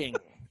slushing.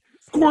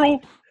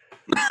 Squirrel.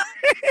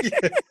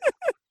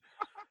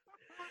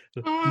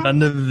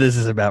 None of this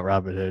is about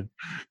Robin Hood.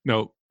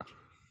 No.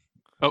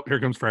 Oh, here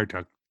comes Friar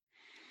Tuck.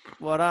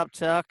 What up,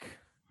 Tuck?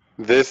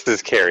 This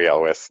is Carrie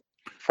Elwes.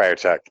 Friar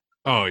Tuck.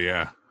 Oh,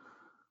 yeah.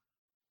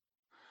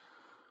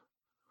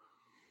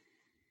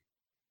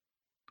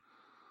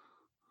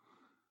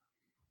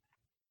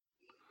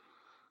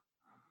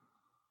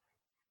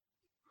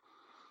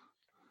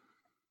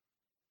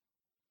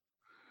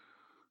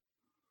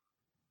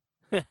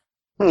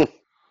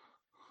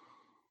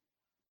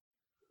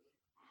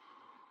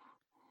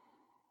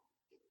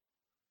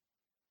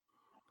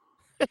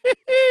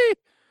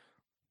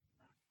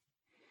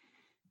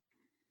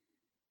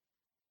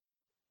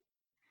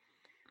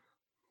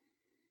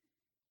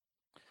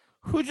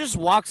 Who just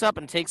walks up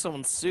and takes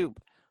someone's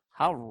soup?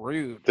 How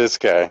rude. This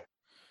guy.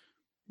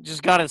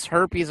 Just got his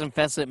herpes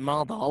infested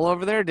mouth all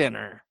over their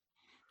dinner.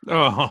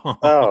 Oh.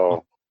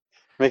 Oh.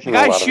 The Making a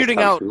guy's lot of shooting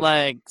out assumptions.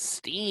 like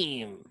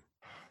steam.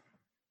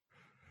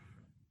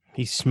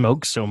 He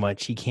smokes so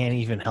much he can't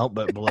even help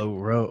but blow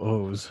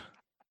O's.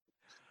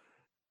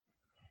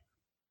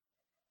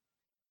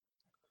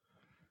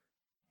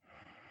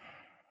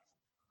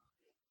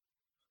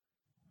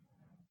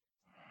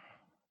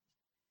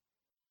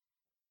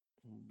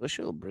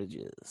 Bushel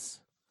Bridges.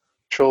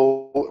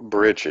 Joel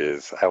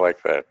Bridges. I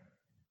like that.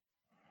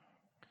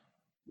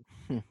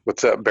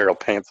 What's up, Barrel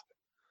Pants?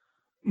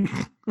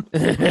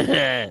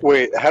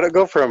 Wait, how'd it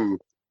go from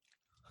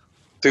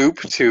soup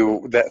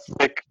to that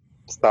thick,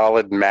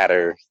 solid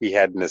matter he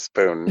had in his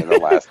spoon in the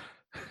last?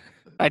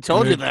 I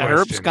told you Good the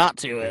herbs question. got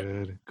to it.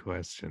 Good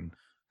question.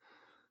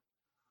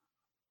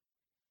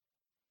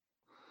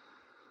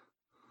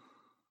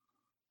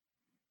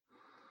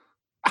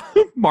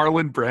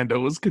 Marlon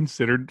Brando was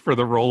considered for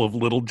the role of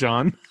Little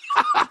John.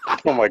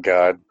 Oh my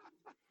God.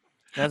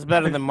 That's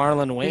better than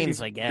Marlon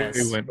Wayans, I He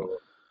guess. went,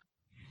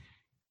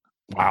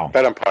 wow.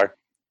 Bet on par.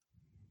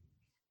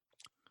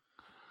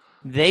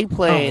 They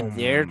played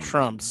their Oh.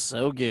 trumps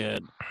so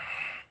good.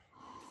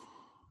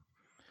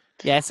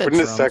 Yeah, I said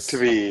Wouldn't it trumps. suck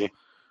to be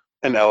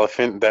an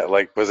elephant that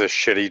like was a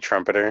shitty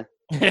trumpeter?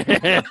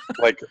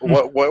 Like,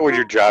 what would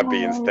your job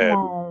be instead?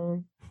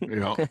 You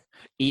know,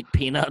 Eat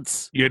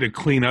peanuts. you had to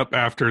clean up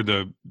after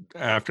them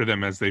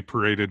as they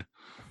paraded.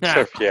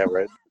 Yeah,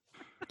 right.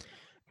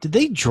 Did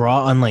they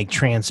draw on like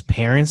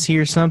transparency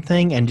or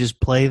something and just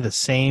play the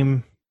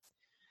same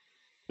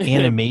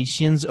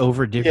animations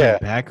over different Yeah,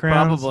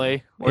 backgrounds?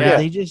 Probably. Or Yeah. did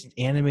they just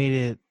animate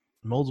it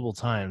multiple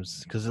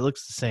times? Because it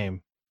looks the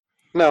same.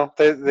 No,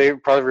 they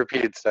probably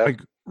repeated stuff.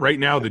 Like right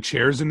now, the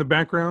chairs in the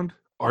background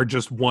are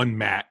just one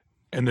mat,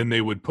 and then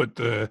they would put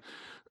the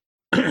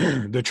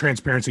the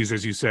transparencies,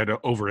 as you said,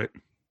 over it.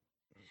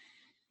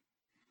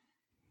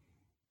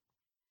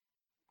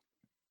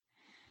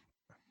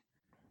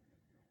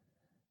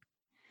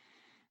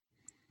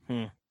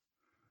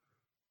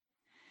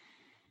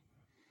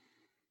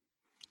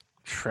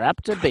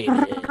 Trapped a baby.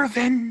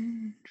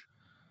 Revenge.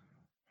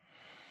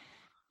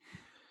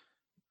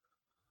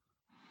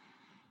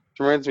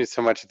 It reminds me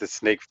so much of the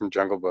snake from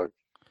Jungle Book.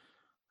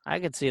 I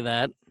could see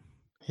that.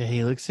 Yeah,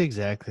 he looks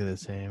exactly the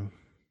same.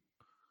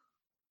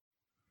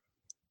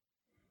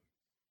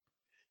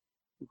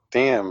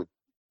 Damn.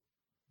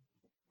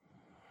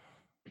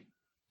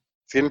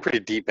 It's getting pretty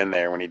deep in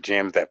there when he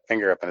jams that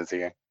finger up in his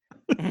ear.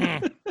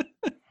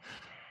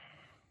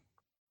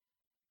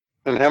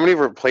 And how many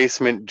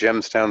replacement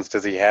gemstones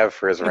does he have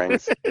for his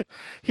rings?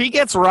 He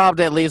gets robbed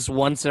at least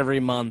once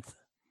every month.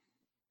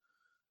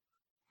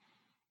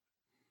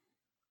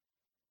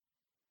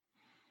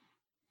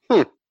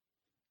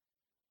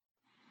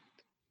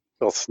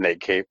 Little snake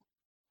cape.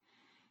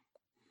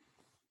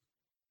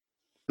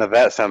 Now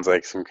that sounds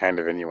like some kind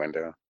of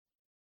innuendo.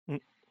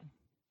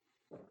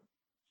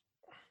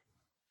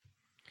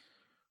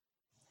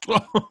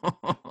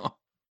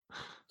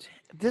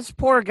 This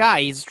poor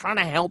guy, he's trying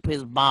to help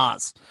his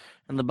boss.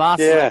 And the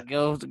boss is Yeah.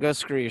 like, go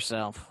screw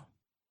yourself.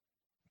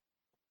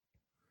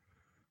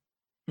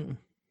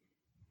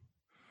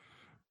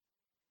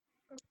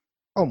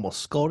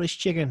 Almost Scottish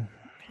chicken.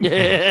 Dude,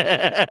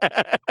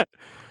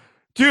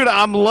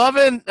 I'm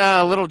loving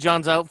Little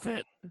John's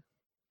outfit.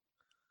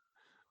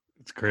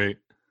 It's great.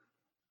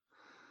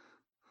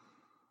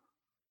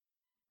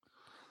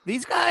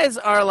 These guys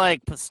are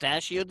like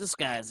Pistachio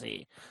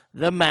Disguisey,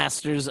 the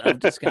masters of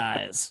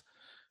disguise.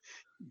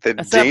 The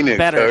That's not Dana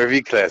better.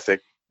 Carvey classic.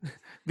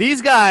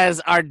 These guys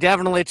are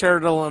definitely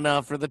turtle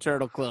enough for the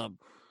Turtle Club.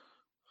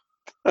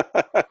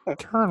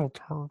 Turtle.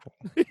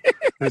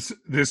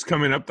 This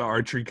coming up, the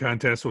archery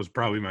contest was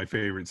probably my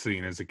favorite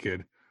scene as a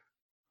kid.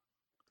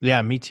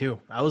 Yeah, me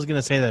too. I was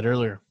gonna say that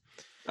earlier.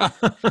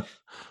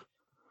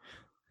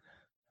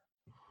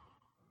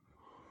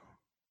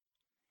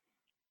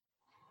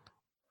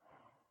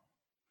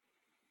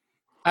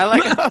 I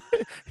like how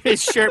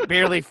his shirt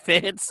barely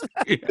fits.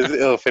 Is it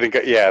ill-fitting?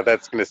 Yeah,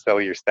 that's going to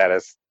sell your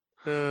status.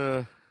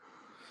 Dude,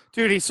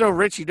 he's so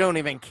rich you don't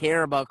even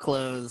care about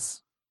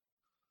clothes.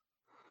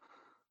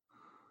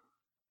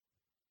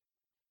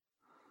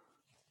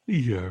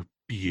 You're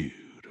beautiful.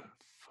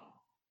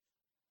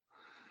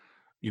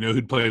 You know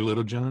who'd play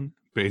Little John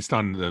based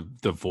on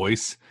the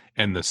voice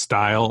and the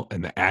style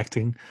and the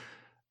acting?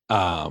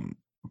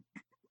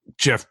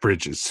 Jeff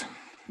Bridges,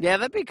 Yeah,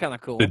 that'd be kind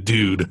of cool. the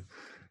dude.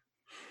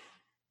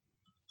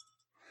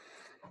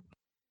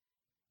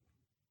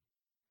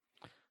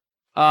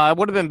 It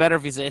would have been better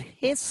if he said,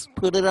 "Hiss,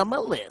 put it on my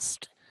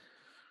list."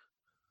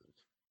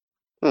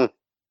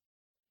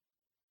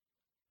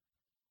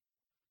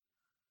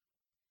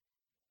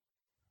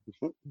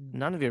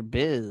 None of your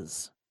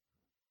biz.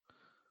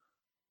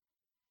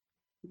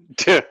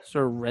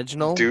 Sir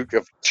Reginald Duke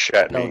of Bell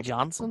Chutney.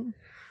 Johnson?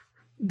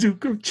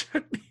 Duke of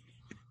Chutney.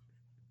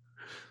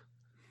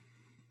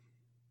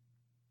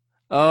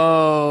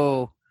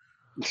 Oh.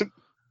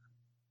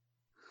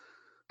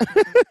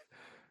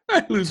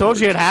 I lose Told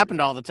you words. it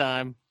happened all the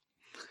time.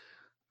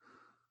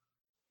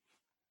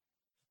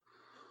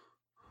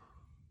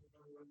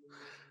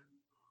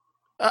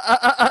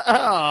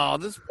 Oh,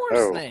 this poor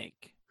Oh.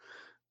 snake.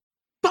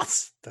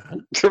 Buster.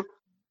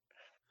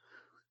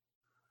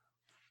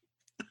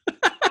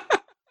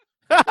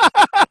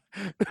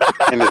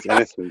 In his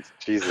innocence.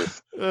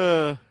 Jesus.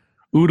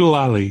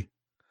 Oodalali.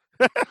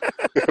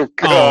 Oh,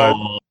 God.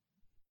 Oh.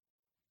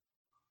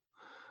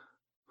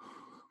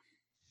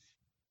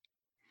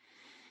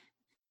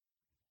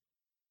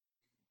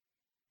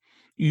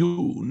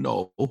 You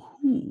know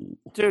who.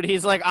 Dude,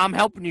 he's like, I'm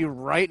helping you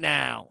right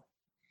now.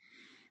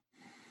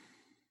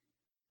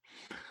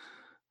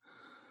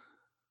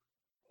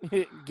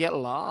 Get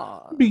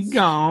lost. Be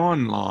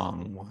gone,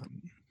 long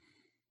one.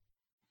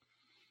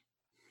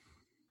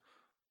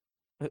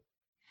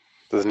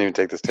 Doesn't even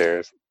take the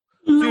stairs.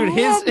 Dude,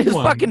 his Long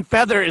one. fucking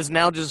feather is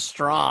now just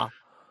straw.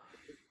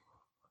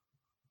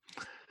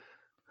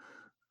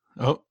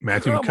 Oh,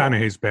 Matthew Come on.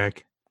 McConaughey's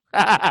back.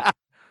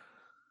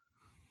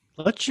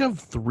 Let's shove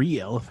 3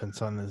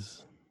 elephants on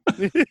this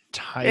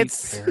tight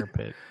It's-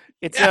 parapet.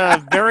 It's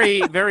a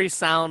very, very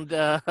sound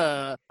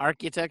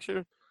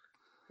architecture.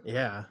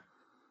 Yeah.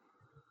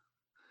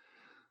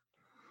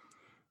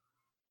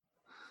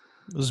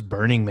 This is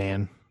Burning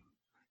Man.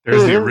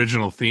 There's the Mhm.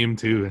 original theme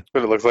too. That's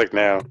what it looks like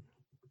now.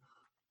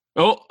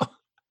 Oh,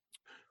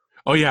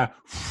 oh yeah,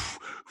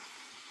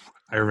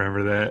 I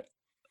remember that.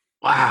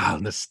 Wow,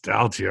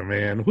 nostalgia,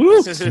 man.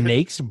 Woo.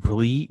 Snakes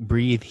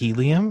breathe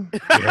helium.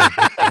 Yeah.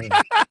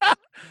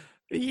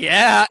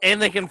 Yeah,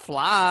 and they can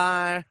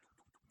fly.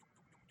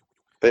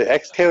 They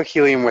exhale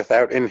helium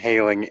without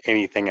inhaling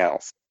anything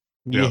else.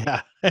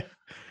 Yeah. Yeah.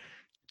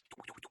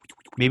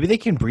 Maybe they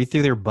can breathe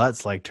through their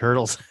butts like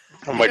turtles.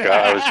 Oh my God,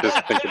 I was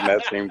just thinking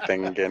that same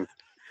thing again.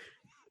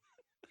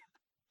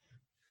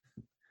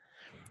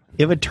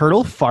 If a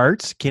turtle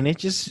farts, can it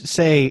just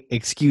say,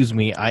 "Excuse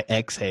me, I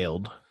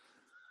exhaled"?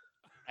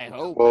 I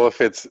hope. Well,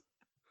 if it's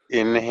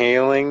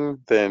inhaling,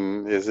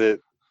 then is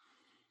it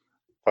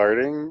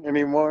farting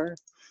anymore?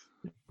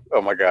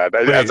 Oh my God.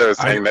 As I was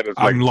saying that, it's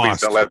like, I'm please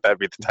lost. don't let that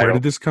be the Where title.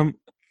 did this come?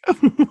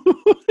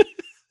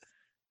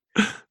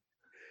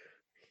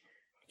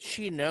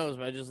 She knows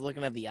by just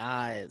looking at the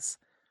eyes.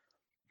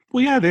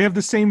 Well, yeah, they have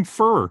the same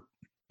fur.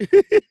 He's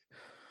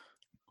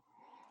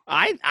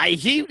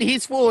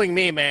fooling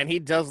me, man. He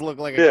does look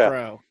like a Yeah.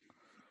 crow.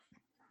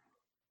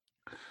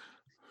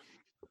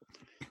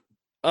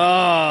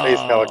 Oh, Space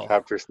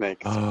helicopter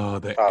snakes. Oh,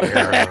 the Oh,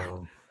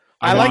 arrow.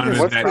 I like wanted this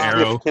What's that the prop. arrow.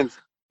 significance?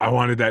 I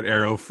wanted that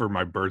arrow for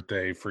my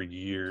birthday for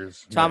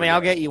years. Tommy, Never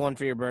I'll got get it. you one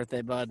for your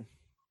birthday, bud.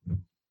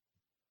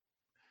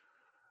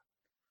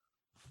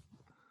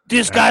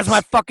 This guy's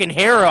my fucking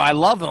hero. I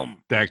love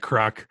him. That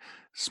croc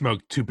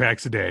smoked 2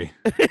 packs a day.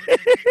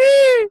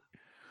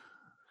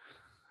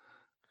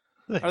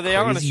 Are they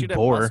all going to Crazy shoot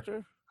boar. at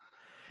Buster?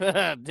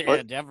 Yeah,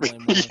 What? definitely.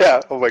 More.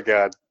 Yeah, oh my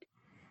God.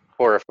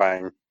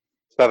 horrifying.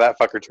 Saw that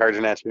fucker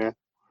charging at you.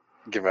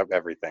 Give up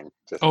everything.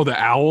 Just Oh, the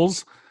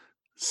owls.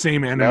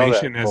 Same smell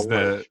animation that as the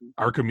foliage.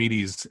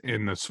 Archimedes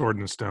in the Sword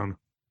and Stone.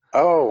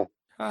 Oh,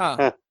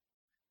 Huh.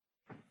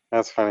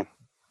 that's funny.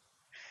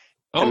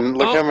 Oh, And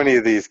look how many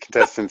of these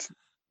contestants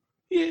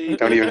yay.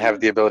 don't even have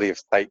the ability of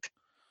sight.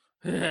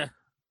 Ew.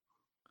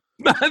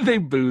 They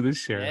boo the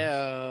sheriff.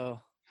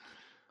 Oh.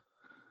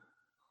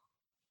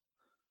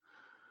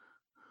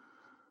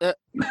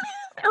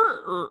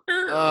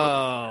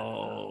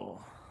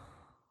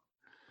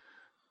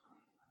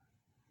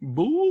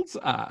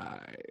 Bullseye.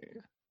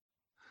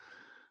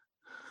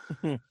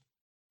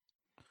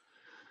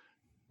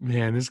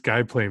 Man, this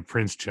guy playing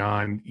Prince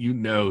John, you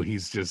know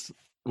he's just,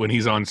 when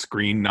he's on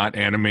screen, not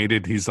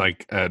animated, he's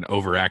like an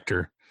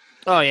overactor.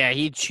 Oh yeah,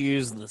 he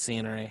chews the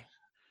scenery.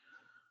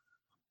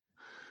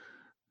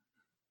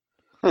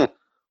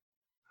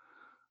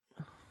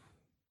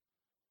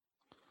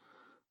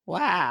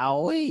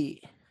 Wow.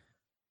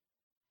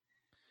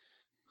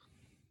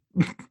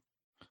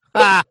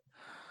 Ah.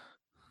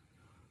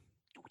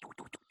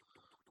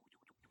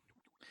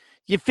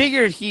 You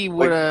figured he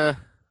would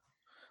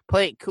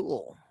play it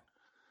cool.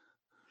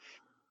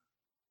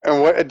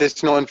 And what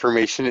additional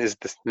information is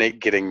the snake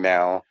getting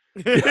now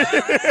in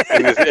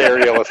this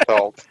aerial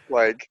assault?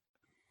 Like,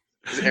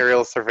 his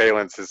aerial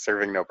surveillance is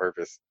serving no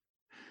purpose.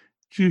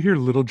 Did you hear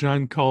Little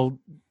John call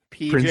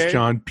PJ? Prince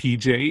John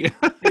PJ?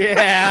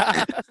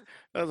 Yeah.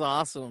 That was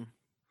awesome.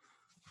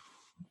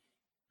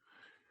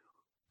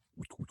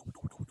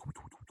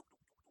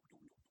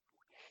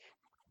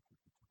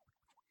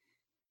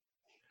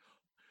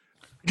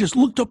 Just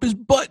looked up his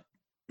butt.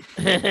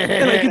 And I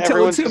And can tell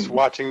everyone's it's just him.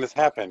 watching this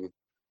happen.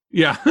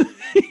 Yeah.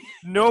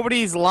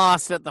 Nobody's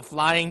lost at the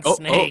flying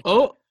snake.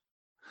 Oh.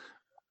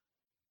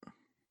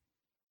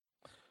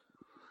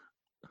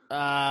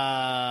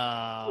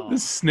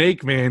 This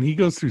snake, man, he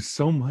goes through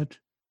so much.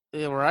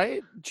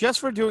 Right? Just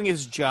for doing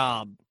his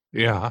job.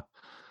 Yeah.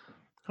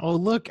 Oh,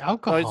 look, Oh,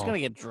 alcohol. he's gonna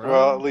get drunk.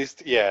 Well, at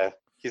least, yeah,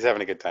 he's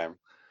having a good time.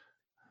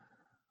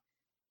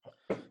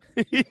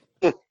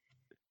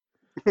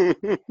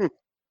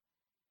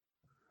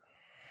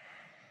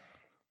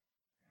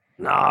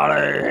 Not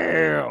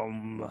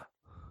him.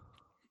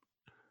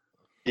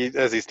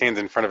 As he stands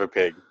in front of a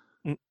pig.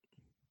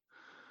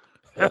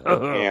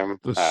 Damn.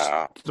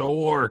 The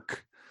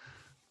stork.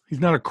 He's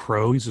not a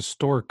crow, he's a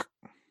stork.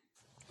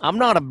 I'm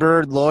not a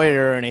bird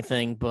lawyer or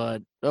anything,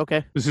 but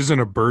okay. This isn't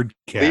a bird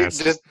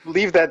cast. Just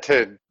leave that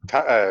to.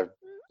 Oh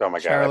my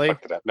god, Charlie? I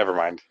fucked it up. Never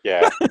mind.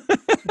 Yeah.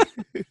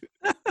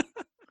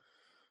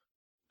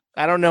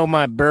 I don't know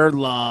my bird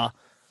law.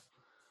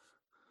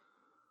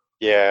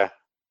 Yeah.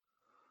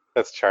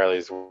 That's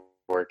Charlie's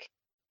work.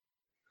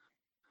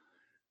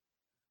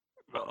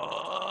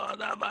 Oh,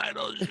 the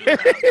vital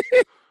shootout.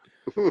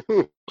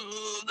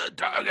 The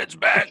target's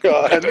back.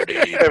 God,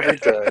 every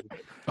time.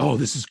 Oh,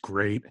 this is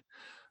great.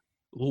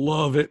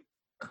 Love it.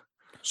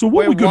 So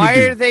what Wait, we gonna why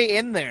do? are they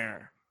in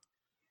there?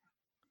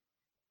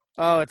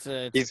 Oh, it's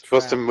a He's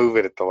supposed to trap. move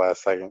it at the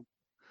last second.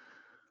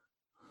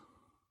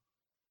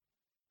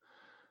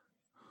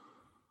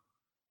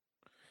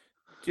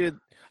 Dude,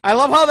 I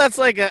love how that's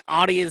like an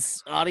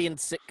audience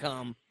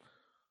sitcom.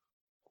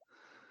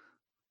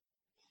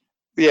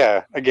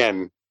 Yeah,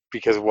 again,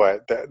 because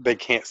what? They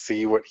can't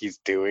see what he's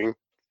doing.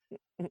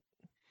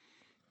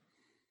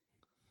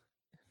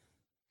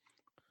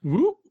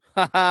 Whoop.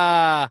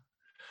 Haha.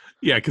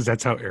 Yeah, because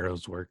that's how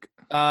arrows work.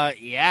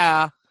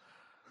 Yeah.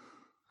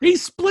 He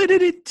split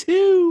it in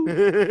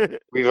two.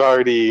 We've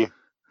already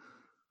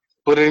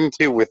split it in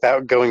two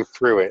without going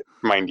through it,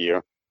 mind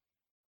you.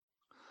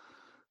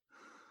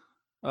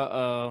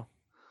 Uh-oh.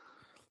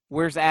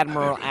 Where's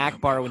Admiral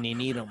Akbar when you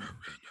need him?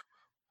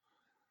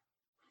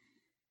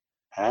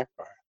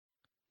 Akbar.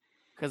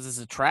 Because it's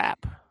a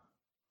trap.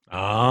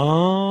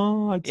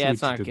 Oh, I see Yeah,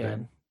 it's what you not did good.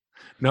 there.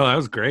 No, that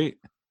was great.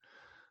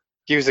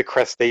 He was a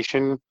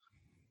crustacean.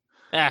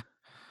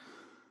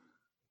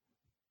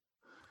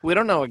 We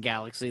don't know what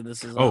galaxy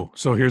this is. Oh,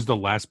 so here's the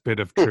last bit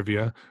of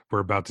trivia we're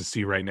about to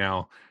see right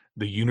now.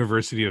 The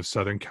University of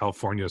Southern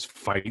California's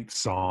fight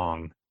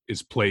song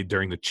is played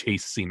during the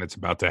chase scene that's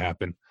about to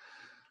happen.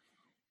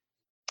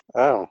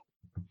 Oh.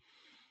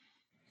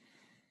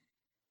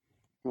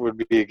 Would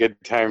be a good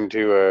time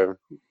to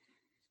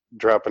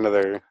drop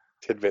another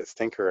tidbit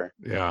stinker.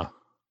 Yeah.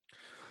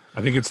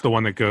 I think it's the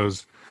one that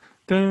goes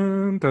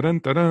dun dun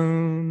dun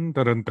dun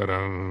dun dun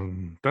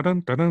dun dun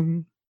dun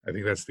dun. I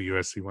think that's the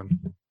USC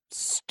one.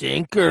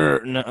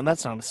 Stinker. No,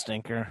 that's not a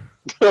stinker.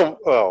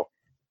 Oh,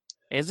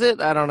 Is it?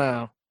 I don't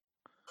know.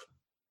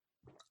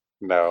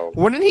 no.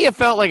 Wouldn't he have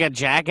felt like a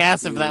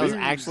jackass if that was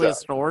actually a Loser.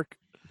 stork?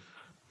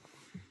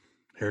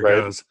 Here it Right.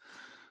 goes.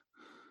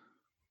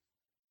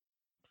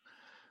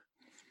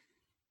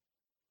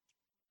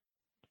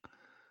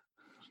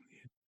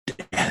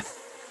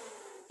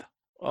 Death.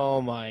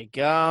 Oh my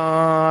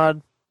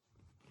god.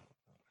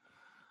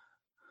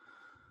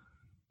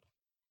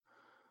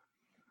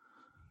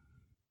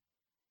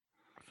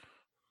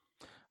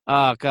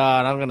 Oh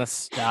god, I'm gonna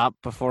stop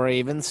before I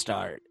even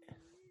start.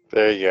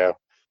 There you go.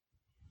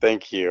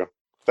 Thank you.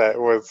 That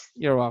was.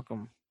 You're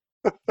welcome.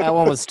 That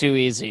one was too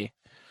easy.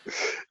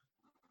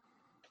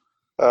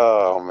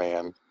 Oh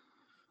man.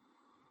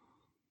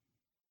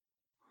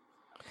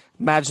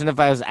 Imagine if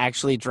I was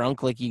actually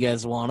drunk like you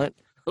guys want it.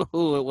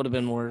 Ooh, it would have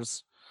been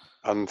worse.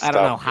 I don't know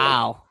Unstoppable.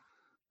 how.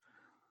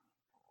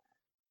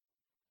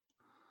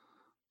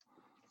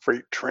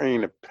 Freight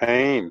train of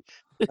pain.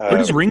 Where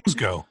does rings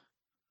go?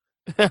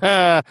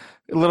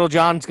 Little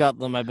John's got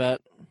them, I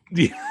bet.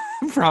 Yeah,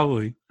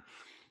 probably.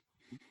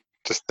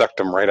 Just sucked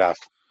them right off.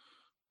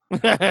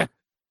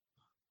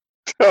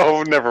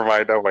 Oh, never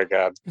mind. Oh my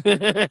god.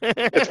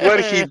 It's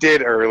what he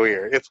did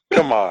earlier.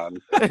 Come on.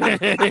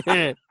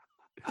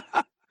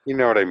 You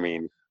know what I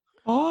mean.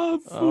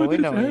 Oh, we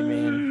know what you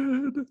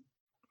mean.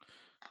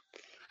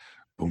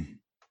 Boom,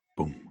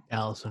 boom.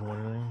 Alice in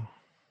Wonderland.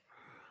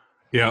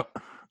 Yep.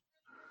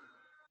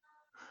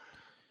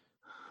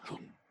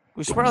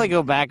 We should probably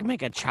go back and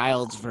make a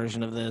child's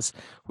version of this.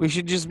 We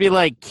should just be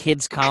like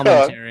kids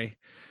commentary.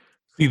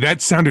 See,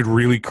 that sounded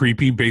really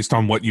creepy based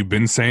on what you've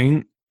been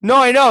saying. No,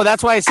 I know.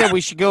 That's why I said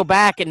we should go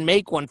back and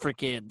make one for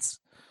kids.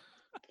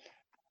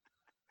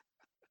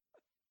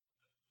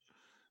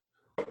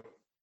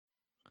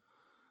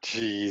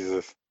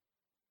 Jesus.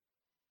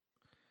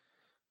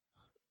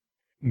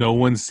 No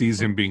one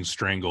sees him being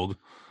strangled.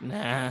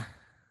 Nah.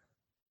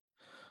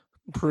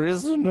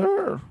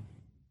 Prisoner.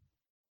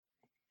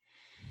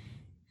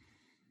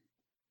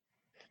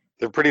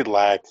 They're pretty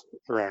lax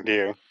around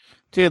here.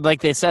 Dude,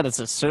 like they said, it's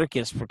a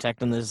circus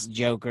protecting this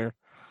Joker.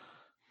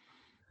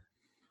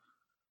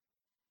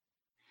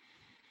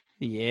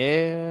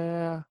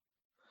 Yeah.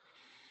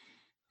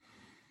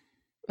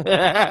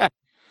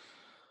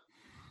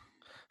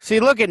 See,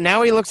 look at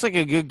now he looks like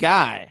a good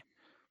guy.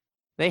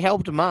 They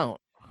helped him out.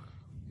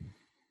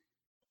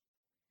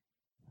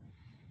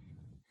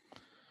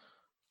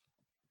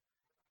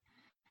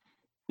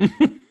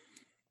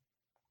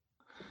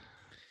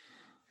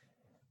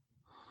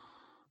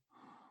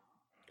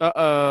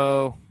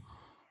 Uh-oh.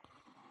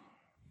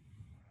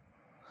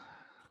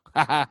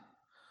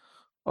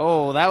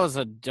 Oh, that was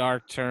a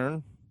dark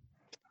turn.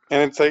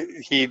 And it's like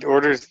he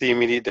orders the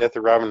immediate death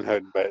of Robin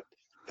Hood, but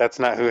that's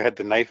not who had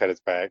the knife at his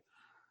back.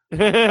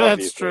 That's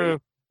Obviously. true.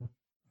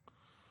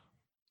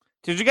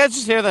 Did you guys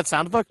just hear that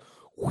sound effect?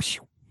 Whoosh.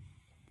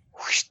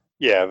 Whoosh.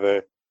 Yeah,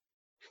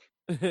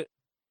 the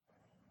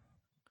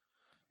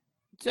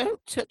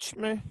Don't touch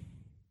me.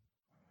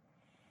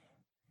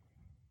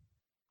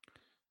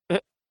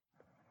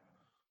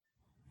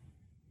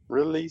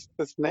 release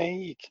the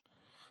snake.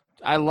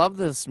 I love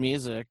this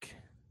music.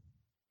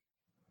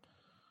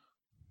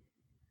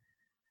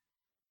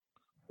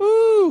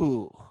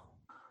 Ooh.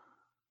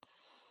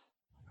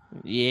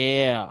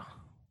 Yeah.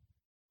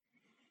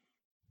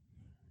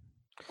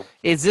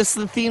 Is this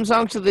the theme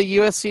song to the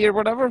USC or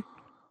whatever?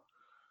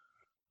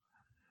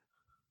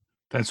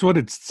 That's what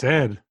it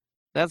said.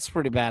 That's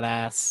pretty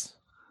badass.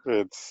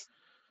 It's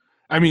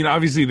I mean,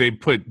 obviously they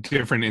put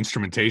different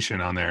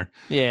instrumentation on there.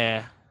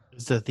 Yeah.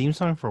 It's the theme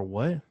song for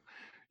what?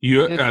 The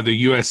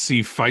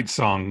USC fight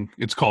song.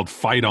 It's called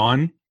 "Fight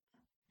On."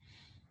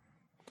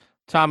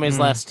 Tommy's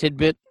last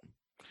tidbit.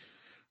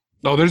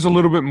 Oh, there's a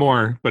little bit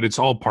more, but it's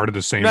all part of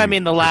the same. No, I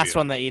mean the last trivia.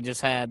 one that you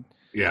just had.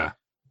 Yeah.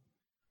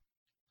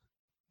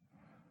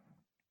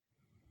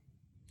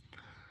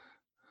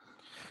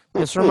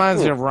 This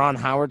reminds me of Ron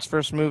Howard's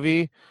first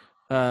movie,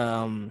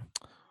 Grand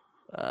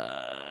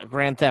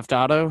Theft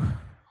Auto.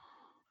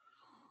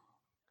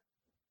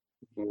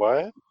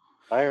 what?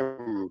 I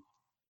am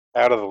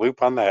out of the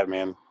loop on that,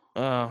 man.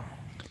 Oh,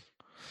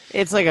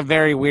 it's like a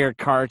very weird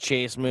car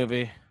chase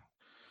movie.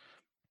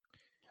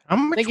 How I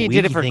much think he weed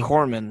did it you for think,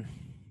 Corman.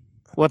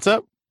 What's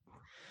up?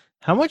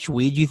 How much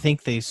weed do you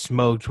think they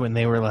smoked when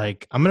they were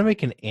like, I'm going to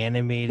make an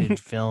animated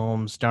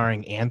film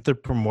starring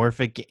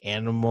anthropomorphic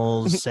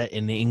animals set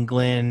in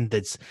England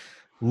that's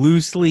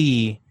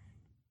loosely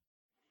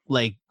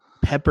like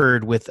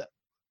peppered with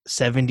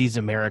 70s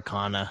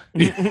Americana?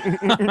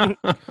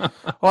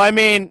 Well, I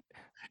mean,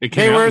 It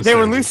came out in they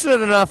were 70s.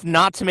 lucid enough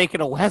not to make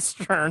it a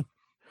western,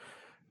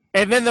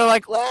 and then they're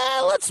like,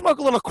 well, let's smoke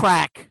a little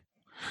crack.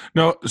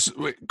 No,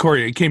 wait,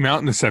 Corey, it came out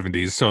in the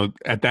 70s, so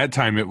at that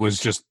time it was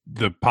just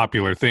the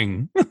popular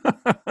thing.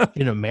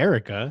 In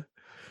America.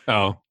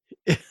 Oh,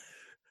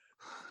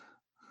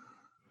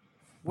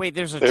 Wait,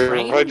 there's a They're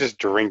train. probably just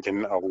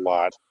drinking a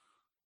lot.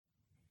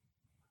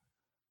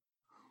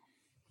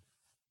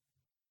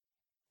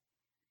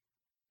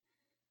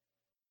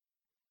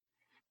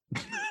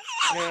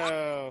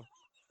 No.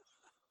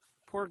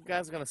 Poor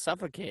guy's gonna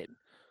suffocate.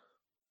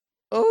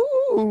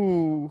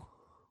 Oh.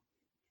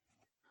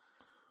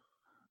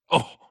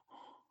 oh.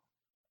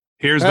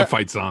 Here's the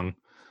fight song.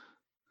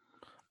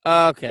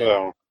 Okay.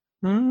 So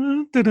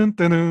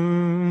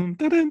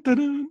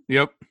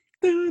Yep.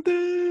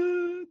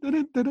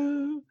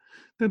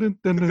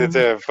 it's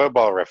a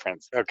football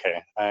reference.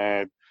 Okay.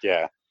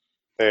 Yeah.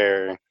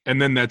 There.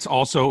 And then that's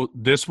also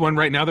this one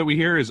right now that we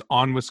hear is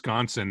On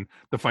Wisconsin,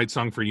 the fight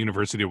song for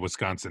University of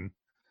Wisconsin.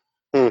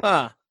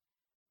 Huh.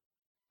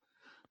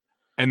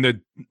 And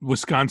the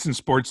Wisconsin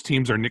sports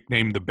teams are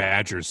nicknamed the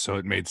Badgers, so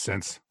it made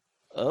sense.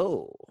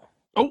 Oh.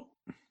 Oh,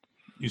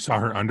 you saw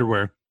her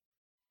underwear.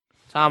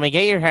 Tommy,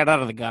 get your head out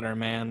of the gutter,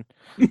 man.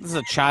 This is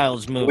a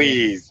child's movie.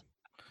 Please.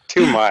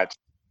 Too much.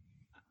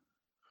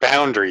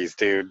 Boundaries,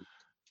 dude.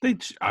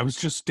 I was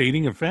just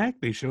stating a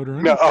fact. They showed her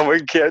No, underwear. oh my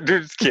god,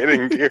 dude, just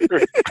kidding, dude.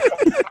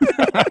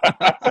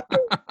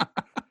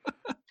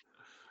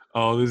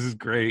 Oh, this is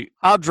great.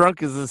 How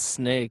drunk is this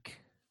snake?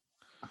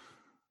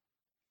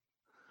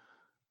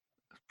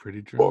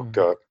 Pretty drunk.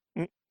 Woke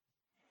up.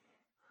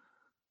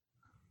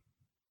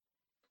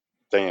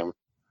 Damn.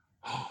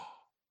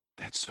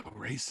 That's so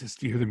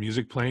racist. You hear the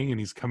music playing and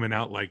he's coming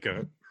out like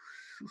a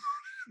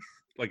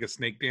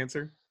snake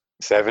dancer?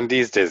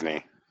 70s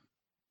Disney.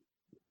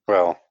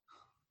 Well,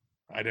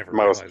 I never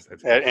most realized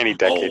that. at any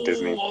decade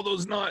Disney. All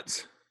those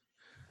nuts.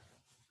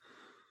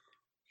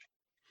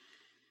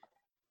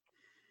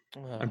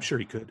 I'm sure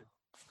he could.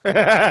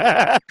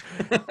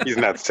 He's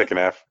not sick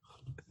enough.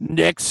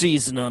 Next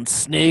season on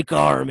Snake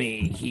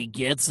Army, he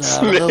gets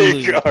out of the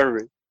loop. Snake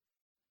Army.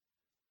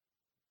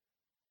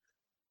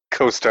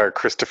 Co-star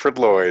Christopher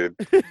Lloyd.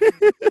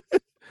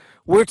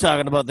 We're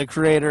talking about the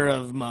creator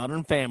of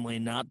Modern Family,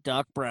 not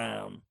Doc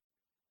Brown.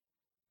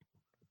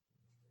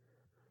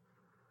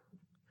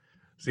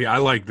 See, I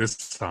like this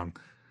song.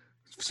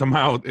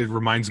 Somehow it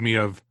reminds me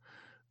of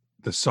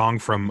the song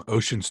from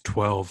Ocean's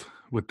 12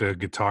 with the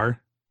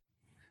guitar.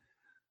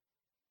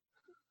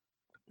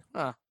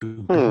 Huh.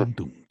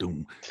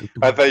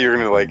 I thought you were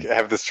gonna like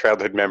have this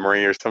childhood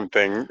memory or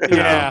something.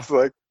 Yeah. It's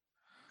like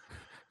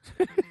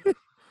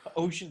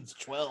Ocean's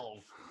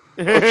 12.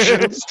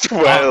 Ocean's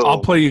 12.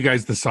 I'll play you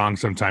guys the song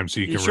sometime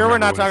so you You can sure we're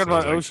remember not what it talking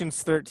about sounds like.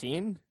 Ocean's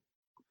 13?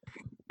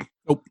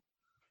 The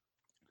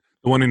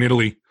one in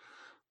Italy.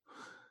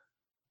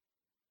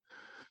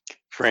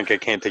 Frank, I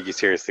can't take you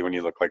seriously when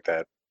you look like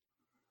that.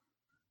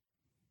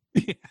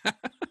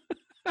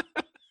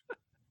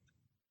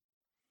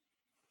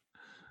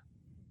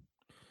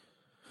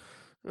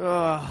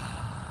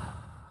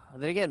 Are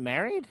they getting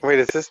married? Wait,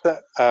 is this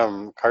the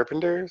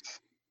Carpenters?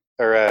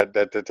 Or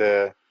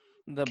The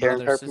Karen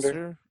brother Carpenter?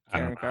 sister? I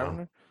don't Karen know.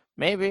 Carpenter?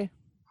 Maybe.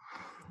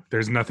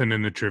 There's nothing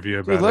in the trivia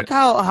about Dude, look it.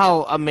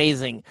 how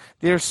amazing.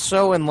 They're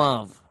so in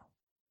love.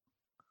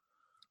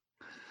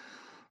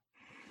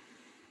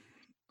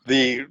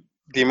 the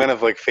amount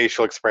of like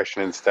facial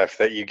expression and stuff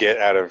that you get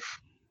out of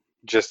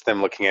just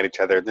them looking at each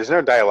other. There's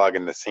no dialogue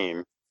in the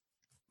scene,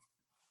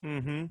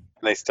 Mm-hmm. and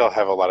they still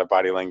have a lot of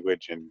body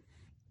language, and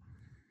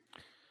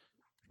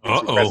it's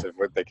Uh-oh. impressive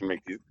what they can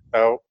make these.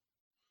 Oh,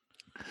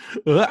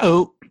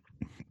 Uh-oh.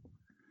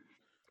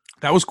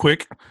 That was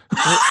quick.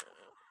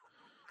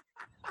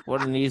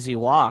 What an easy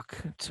walk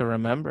to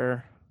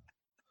remember.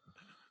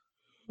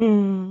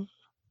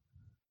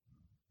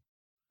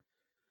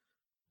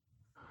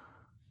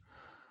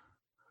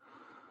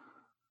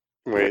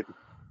 wait,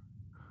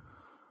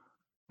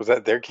 was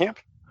that their camp?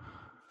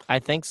 I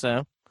think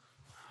so.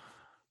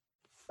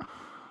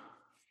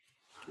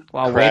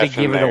 Wow, way to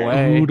Crashing give it there.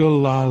 away. Oodle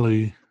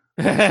lolly.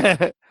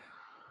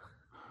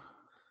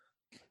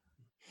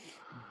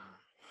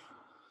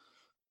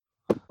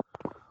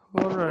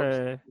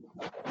 Hooray.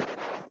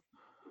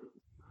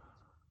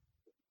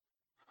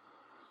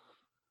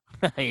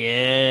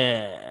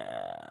 Yeah.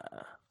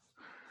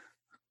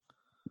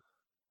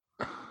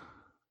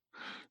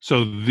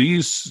 So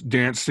these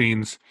dance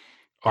scenes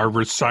are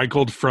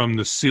recycled from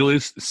the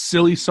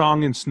silly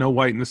song in Snow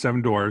White and the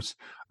Seven Dwarfs,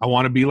 I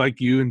Want to Be Like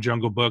You in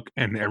Jungle Book,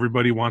 and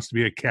Everybody Wants to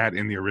Be a Cat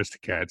in the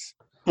Aristocats.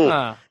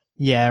 Huh.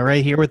 Yeah,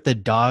 right here with the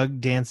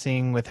dog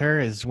dancing with her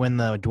is when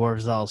the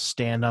dwarves all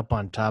stand up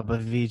on top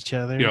of each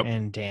other Yep.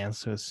 and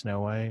dance with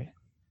Snow White.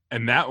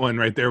 And that one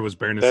right there was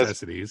Bare That's-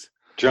 Necessities.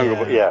 Jungle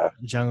Book, yeah.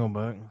 Jungle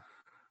Book.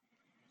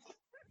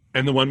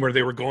 And the one where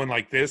they were going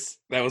like this,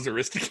 that was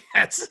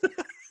Aristocats.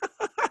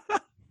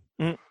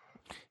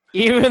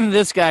 Even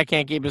this guy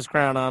can't keep his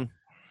crown on.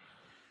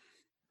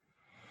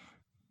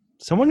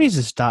 Someone needs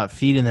to stop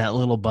feeding that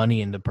little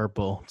bunny into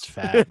purple. It's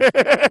fat.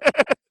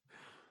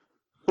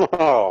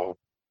 Oh,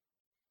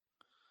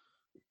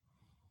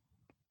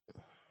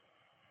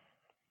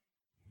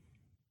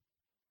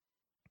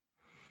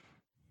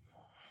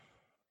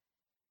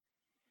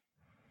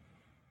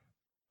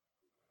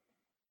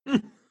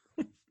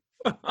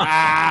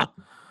 Ah.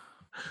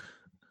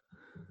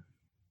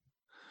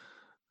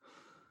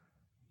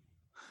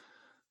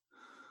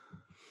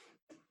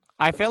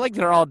 I feel like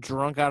they're all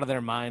drunk out of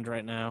their mind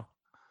right now.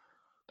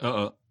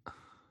 Uh-oh.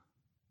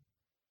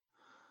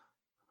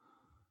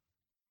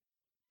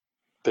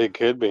 they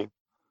could be.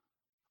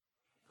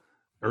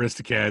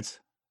 Aristocats.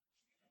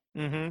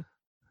 Mm-hmm.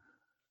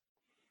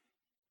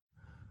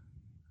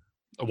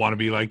 I Want to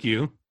Be Like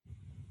You.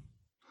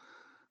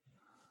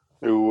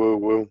 Ooh, woo,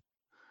 woo.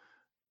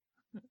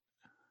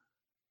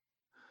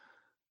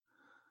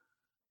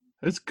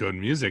 That's good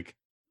music.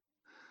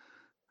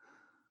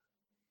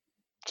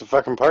 It's a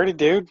fucking party,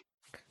 dude.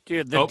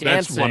 Dude, the Oh,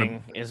 that's one of-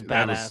 dancing is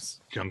that was- badass.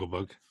 Jungle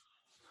Book.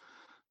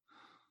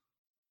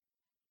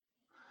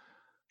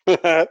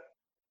 I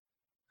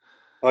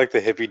like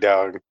the hippie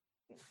dog.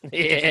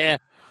 Yeah.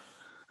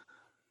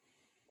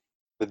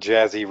 The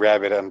jazzy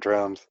rabbit on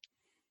drums.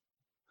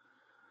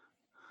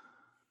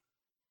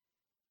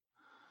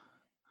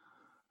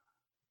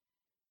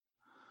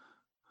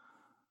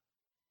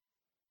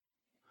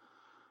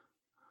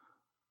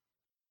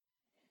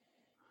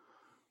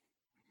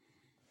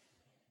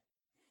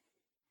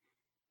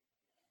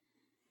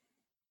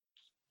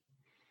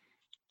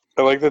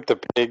 I like that the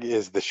pig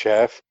is the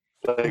chef.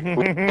 Like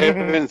we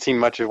haven't seen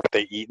much of what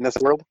they eat in this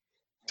world.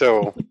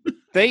 So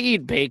They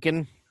eat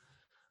bacon.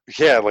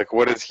 yeah, like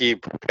what does he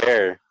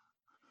prepare?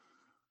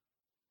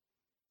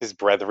 His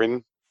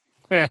brethren.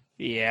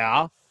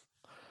 Yeah.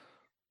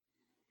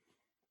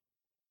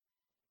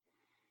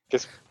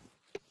 Guess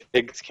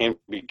pigs can't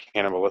be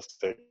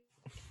cannibalistic.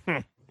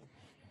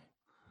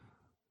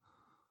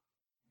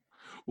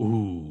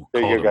 Ooh,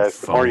 There you called go, him guys.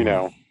 The more you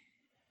know. phony.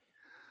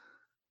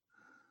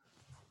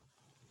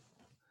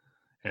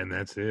 And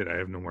that's it. I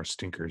have no more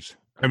stinkers.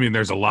 I mean,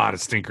 there's a lot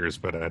of stinkers,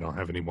 but I don't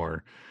have any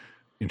more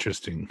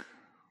interesting.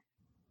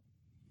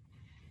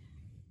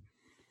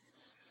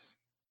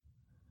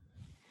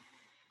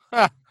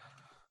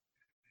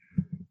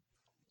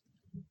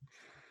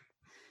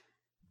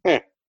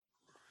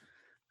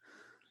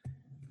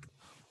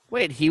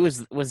 Wait,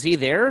 was he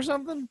there or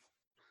something?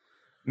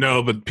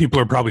 No, but people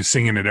are probably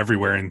singing it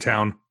everywhere in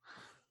town.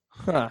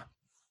 Huh.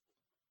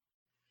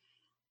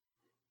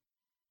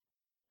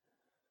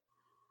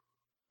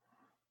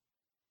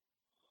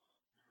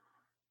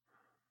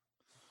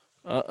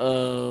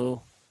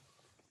 Uh-oh.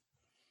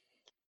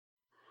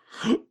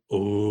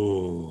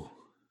 Oh.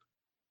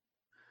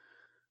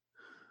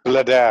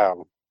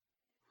 Ladow.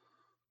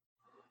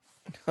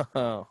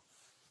 Oh.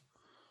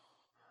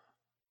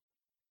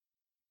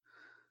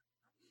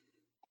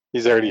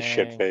 He's already Dang.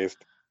 shit-faced.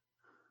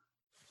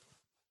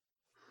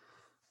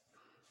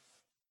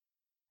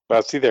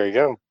 Well, see, there you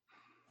go.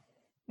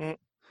 Mm.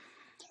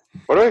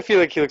 Why do I feel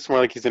like he looks more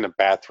like he's in a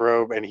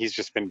bathrobe and he's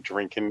just been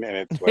drinking and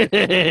it's like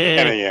 10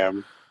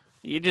 a.m.?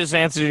 You just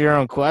answered your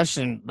own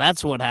question.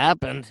 That's what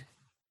happened.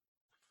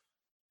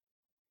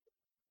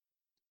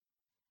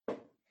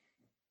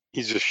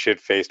 He's just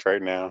shit-faced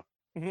right now.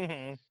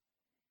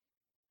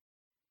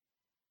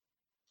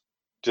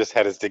 Just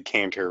had his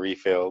decanter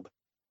refilled.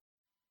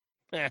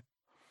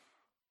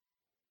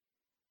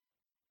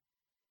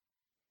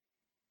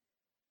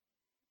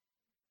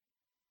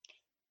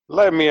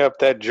 Light me up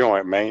that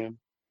joint, man.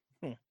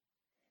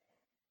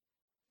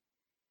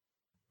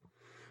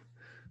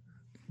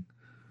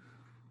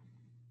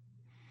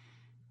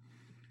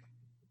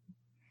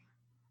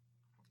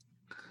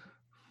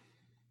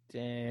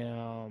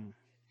 Damn.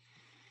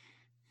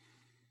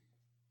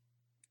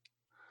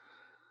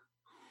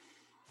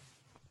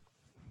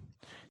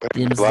 But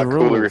it'd be Them's a lot the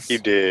cooler rules. if you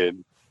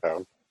did.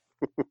 Oh.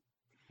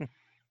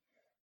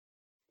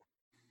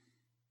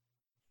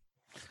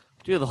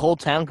 Dude, the whole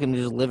town can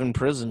just live in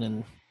prison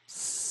and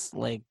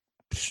like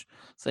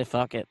say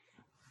fuck it.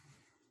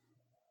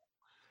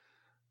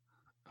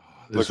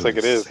 This Looks was like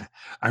it is.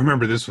 I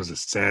remember this was a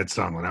sad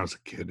song when I was a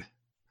kid.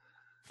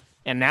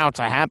 And now it's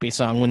a happy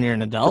song when you're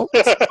an adult.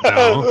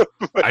 No,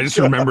 I just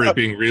remember it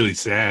being really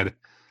sad.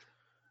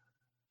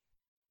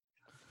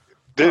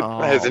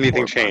 Has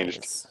anything poor changed?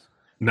 bunnies.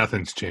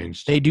 Nothing's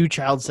changed. They do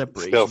child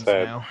separations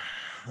sad. now.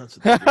 That's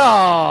what they do.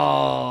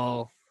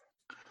 Oh,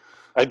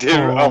 I did.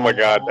 Oh my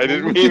god! I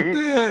didn't look mean. at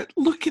that!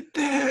 Look at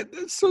that!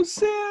 That's so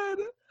sad.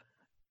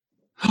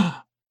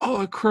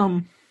 Oh, a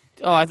crumb.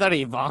 oh! I thought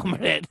he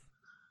vomited.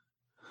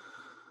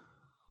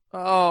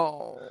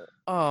 Oh,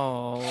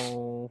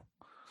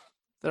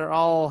 they're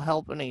all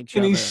helping each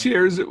And other. he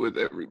shares it with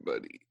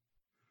everybody.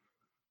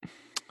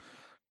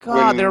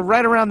 God, When- they're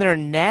right around their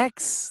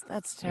necks.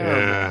 That's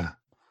terrible. Yeah.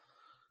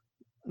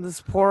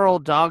 This poor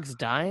old dog's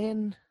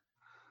dying.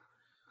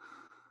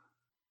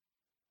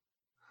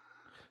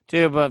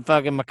 Dude, but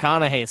fucking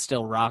McConaughey's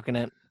still rocking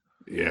it.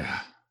 Yeah.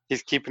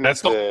 He's keeping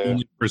That's up the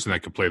only person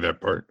that could play that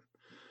part.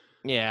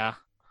 Yeah.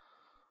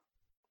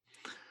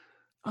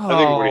 I think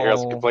everybody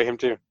else could play him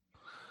too.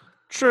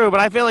 True, but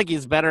I feel like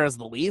he's better as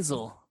the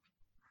Weasel.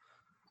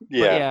 But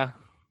Yeah.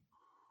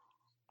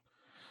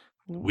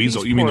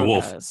 Weasel, These you mean the poor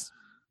wolf. guys.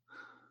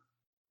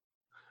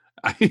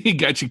 He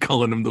got you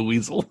calling him the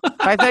weasel.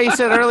 I thought you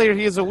said earlier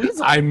he was a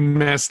weasel. I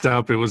messed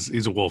up.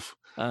 He's a wolf.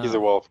 He's a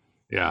wolf.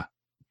 Yeah.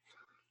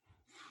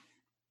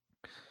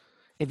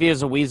 If he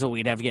was a weasel,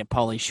 we'd have to get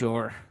Pauly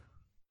Shore.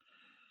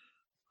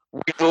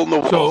 Weasel and the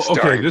Wolf. So okay,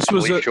 starring this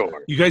was Pauly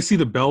Shore. you guys see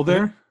the bell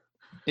there?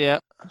 Yeah.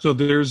 So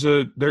there is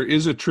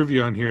a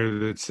trivia on here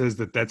that says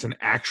that that's an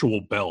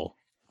actual bell.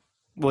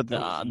 With the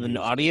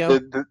audio.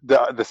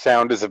 The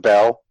sound is a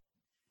bell.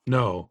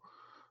 No.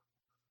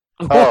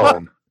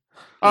 Oh.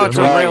 Oh, it's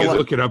I'm a trying real to one.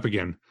 look it up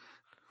again.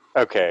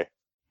 Okay.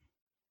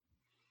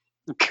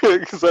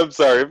 Because I'm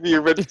sorry, if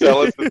you're meant to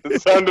tell us that the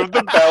sound of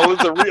the bell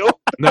is a real.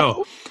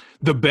 No.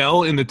 The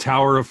bell in the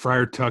tower of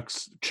Friar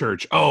Tuck's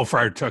church. Oh,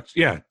 Friar Tuck's,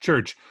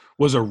 church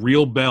was a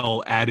real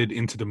bell added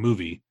into the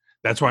movie.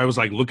 That's why I was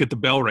like, look at the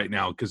bell right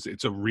now because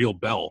it's a real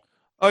bell.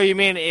 Oh, you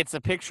mean it's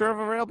a picture of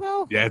a rail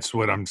bell? Yeah, that's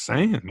what I'm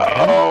saying, man.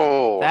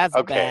 Oh, That's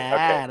okay.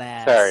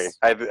 badass. Sorry,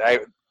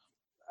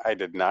 I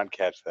did not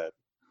catch that.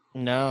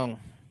 No.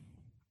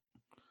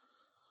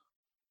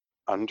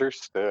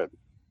 Understood.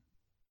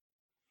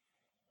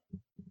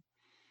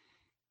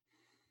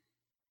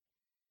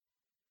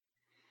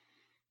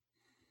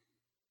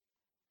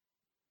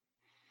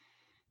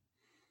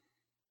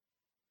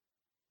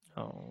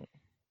 Oh.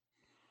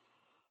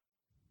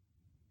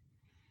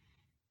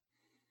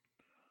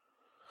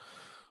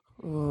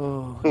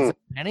 Oh, is it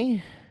a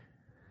penny?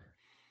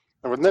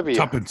 Wouldn't that be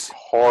Tuppence.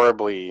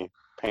 horribly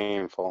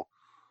painful?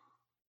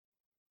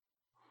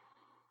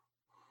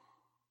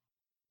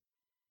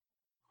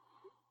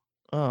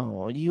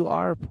 Oh, you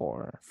are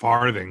poor.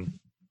 Farthing.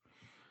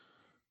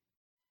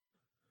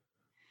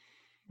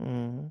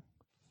 Mm.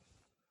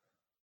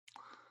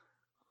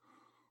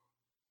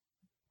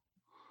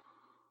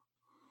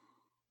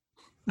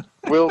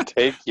 We'll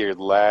take your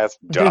last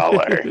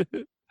dollar.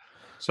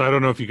 So I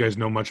don't know if you guys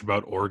know much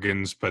about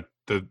organs, but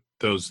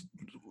those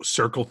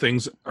circle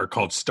things are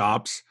called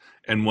stops,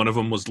 and one of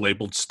them was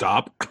labeled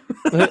stop.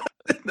 The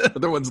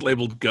other one's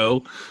labeled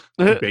go,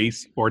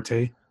 bass,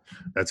 forte.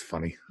 That's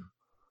funny.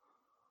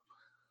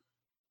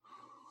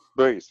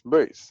 Bass.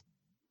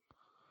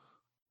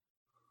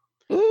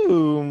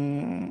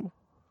 Ooh.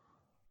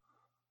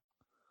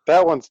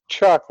 That one's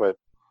chocolate.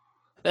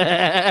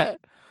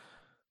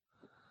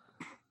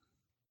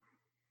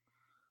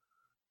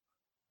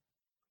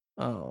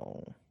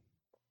 Oh.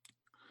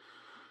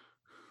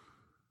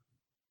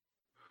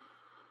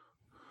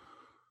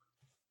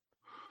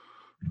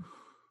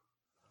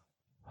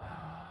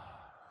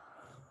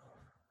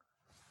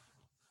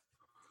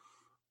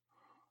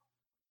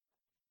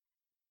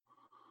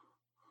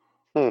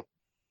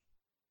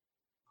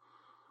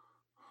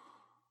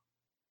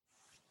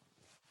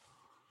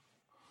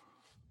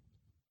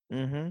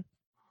 Mm-hmm.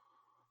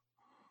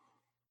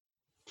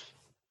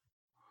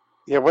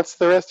 Yeah, what's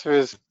the rest of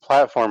his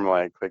platform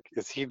like? Like,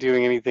 is he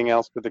doing anything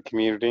else with the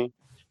community?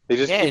 They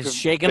just Yeah, keep he's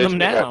shaking them bitching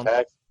about down.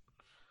 tax.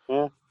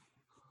 Yeah.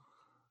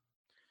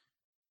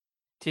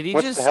 Did he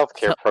What's just the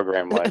healthcare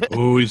program like?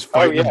 Oh, he's Oh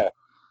fighting. yeah,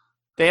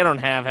 They don't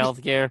have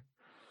health care.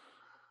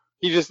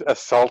 he just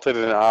assaulted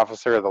an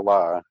officer of the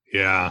law.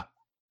 Yeah.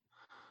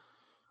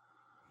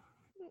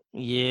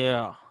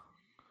 Yeah.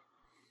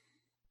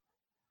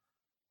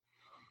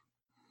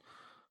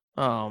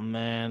 Oh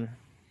man.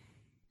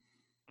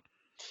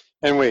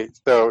 And wait,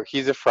 so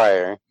he's a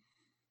friar.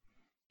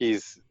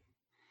 He's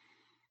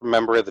a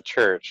member of the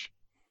church.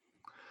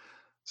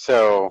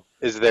 So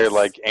is there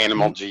like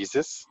animal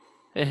Jesus?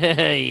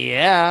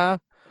 Yeah.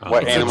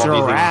 What It's a animal do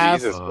you think giraffe.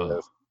 Jesus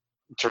is?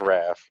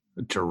 Giraffe.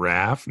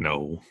 Giraffe?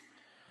 No.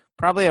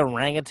 Probably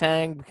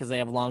orangutan because they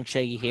have long,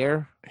 shaggy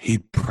hair.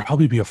 He'd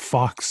probably be a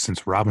fox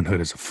since Robin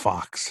Hood is a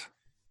fox.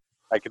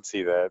 I could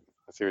see that.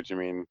 I see what you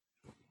mean.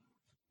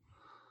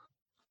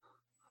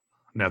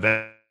 Now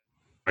that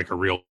like a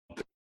real,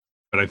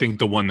 but I think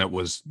the one that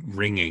was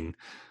ringing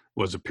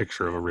was a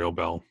picture of a real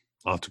bell.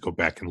 I'll have to go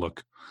back and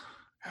look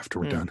after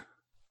we're done.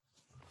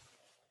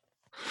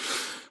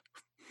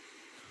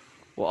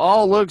 Well,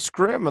 all looks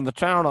grim in the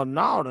town of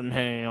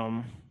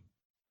Nottingham.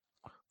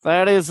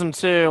 That is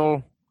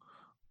until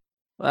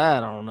I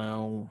don't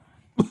know.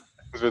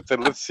 So it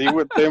said, let's see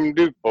what them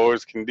Duke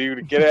boys can do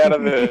to get out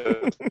of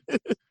this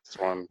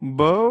one.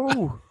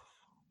 Bo.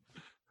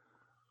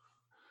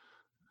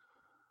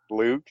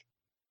 Luke.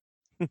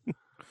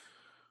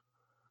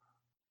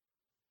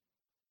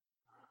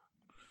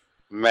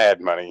 Mad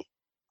money.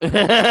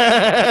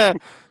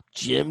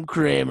 Jim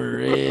Cramer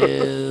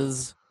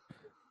is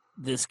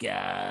this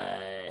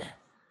guy.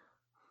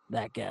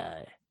 That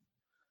guy.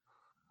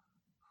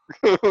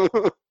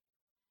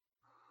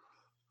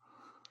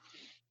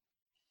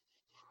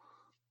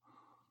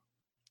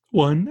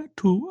 One,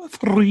 two,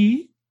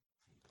 three.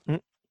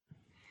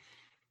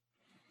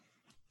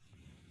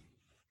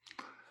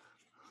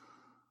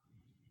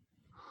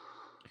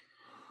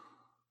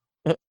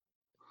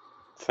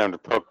 Sound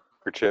of poker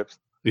chips.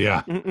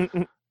 Yeah.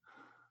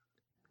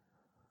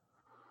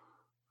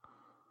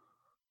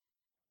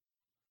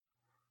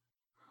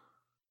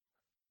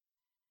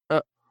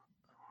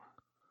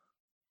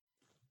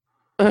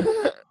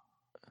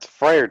 It's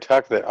Friar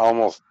Tuck that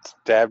almost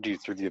stabbed you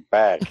through the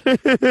back.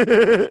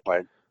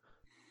 Like,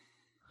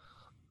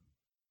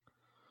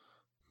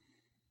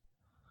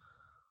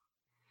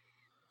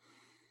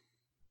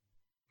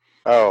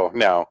 oh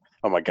no!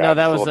 Oh my God! No,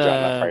 that it's was Little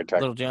John, not Friar Tuck.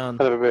 Little John.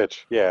 Son of a bitch!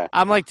 Yeah.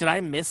 I'm like, did I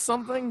miss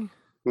something?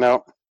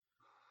 No.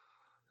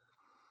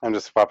 I'm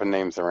just swapping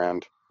names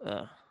around.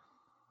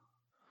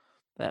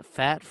 That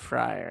fat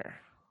friar.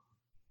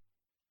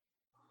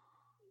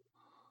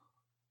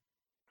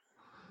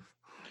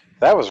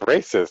 That was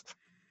racist.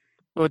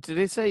 What did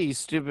he say? You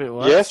stupid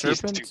what? Yes,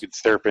 Serpent? you stupid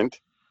serpent.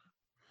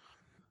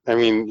 I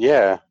mean,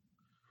 yeah.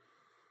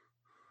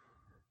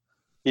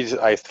 He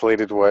just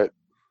isolated what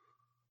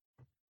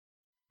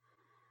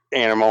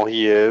animal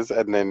he is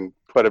and then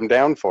put him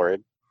down for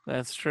it.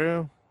 That's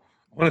true.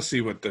 I want to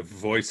see what the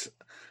voice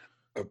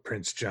of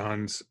Prince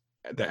John's,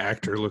 the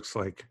actor, looks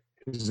like.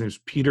 His name's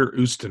Peter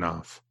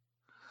Ustinov.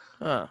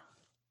 Huh.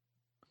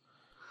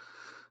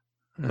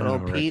 I Good don't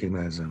old Pete.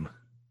 recognize him.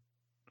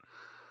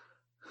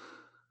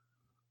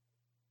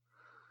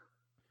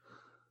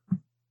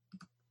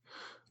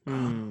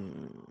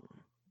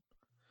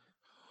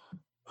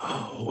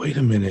 Oh, wait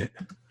a minute.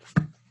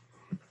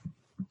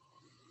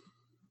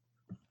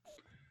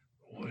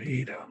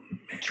 Wait a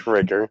minute.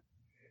 Trigger.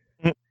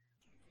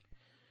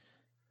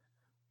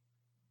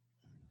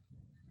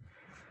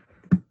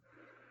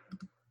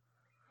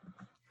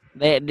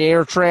 That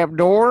dare trap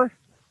door?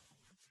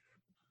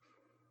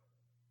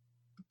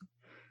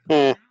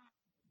 Eh,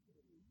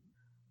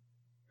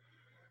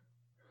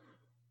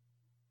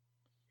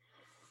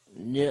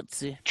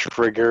 Nutsy.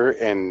 Trigger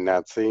and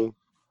Nazi.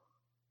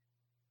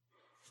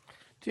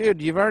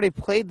 Dude, you've already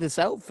played this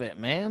outfit,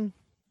 man.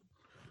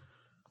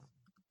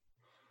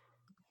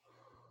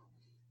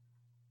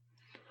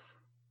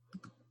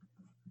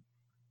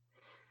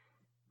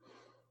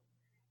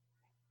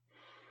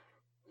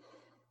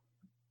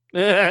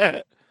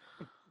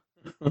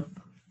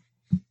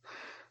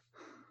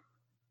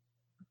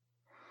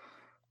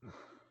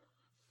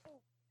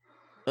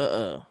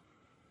 Uh-oh.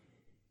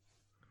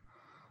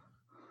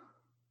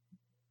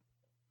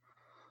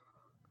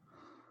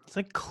 It's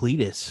like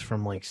Cletus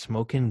from like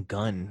Smoking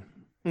Gun.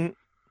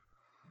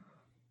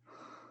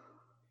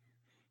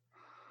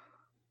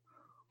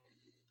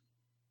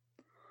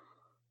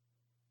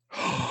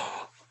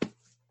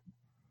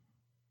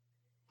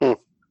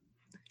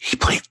 He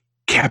played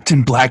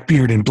Captain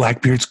Blackbeard in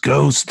Blackbeard's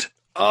Ghost.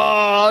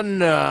 Oh,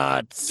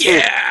 nuts.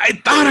 Yeah, I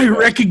thought I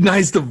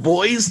recognized the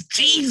voice.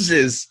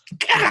 Jesus.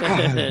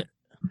 God.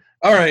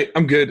 All right,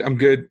 I'm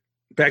good.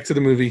 Back to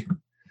the movie.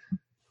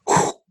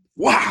 Whew.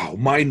 Wow,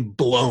 mind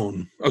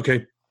blown.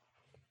 Okay.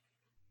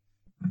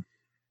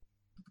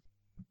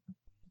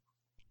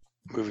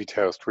 Movie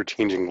Toast. We're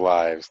changing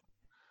lives.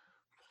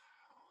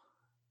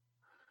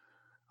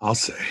 I'll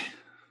say.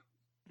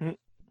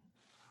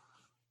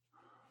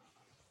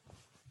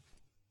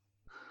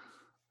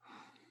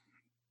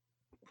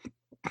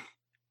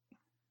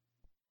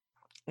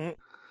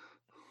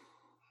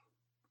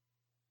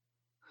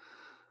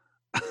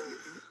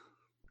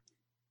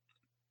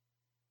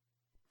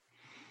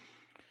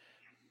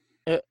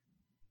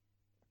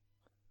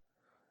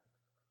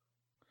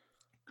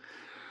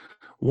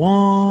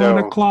 One So-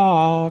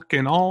 o'clock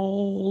and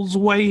all's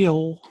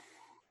well.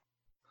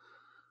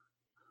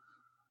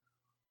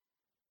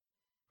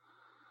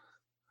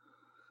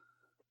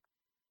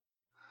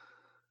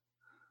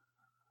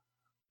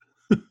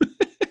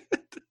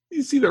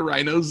 You see the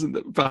rhinos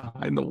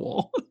behind the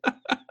wall.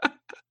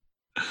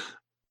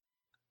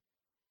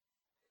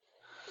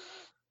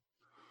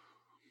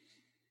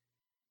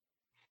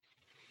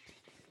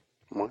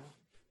 What?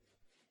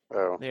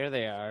 Oh, There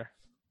they are.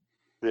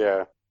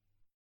 yeah.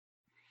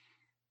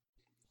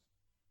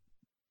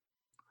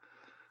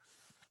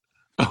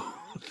 Oh,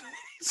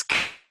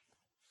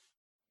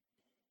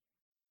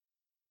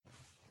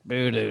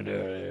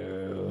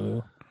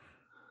 Boo-doo-doo.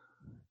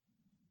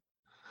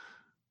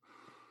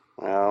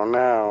 Oh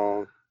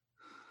no.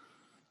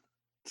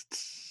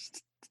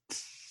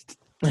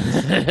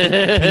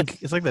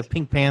 It's like the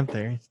Pink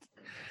Panther.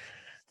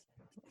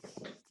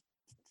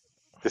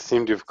 They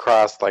seem to have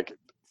crossed like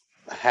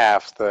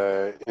half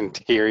the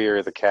interior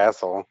of the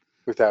castle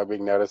without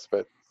being noticed,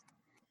 but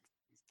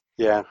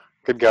yeah,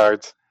 good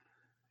guards.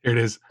 here it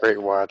is.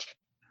 Great watch.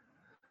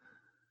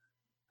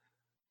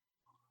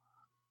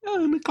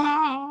 1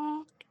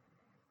 o'clock.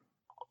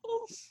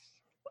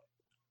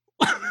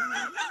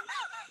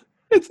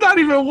 It's not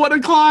even 1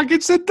 o'clock.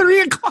 It's at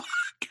 3 o'clock.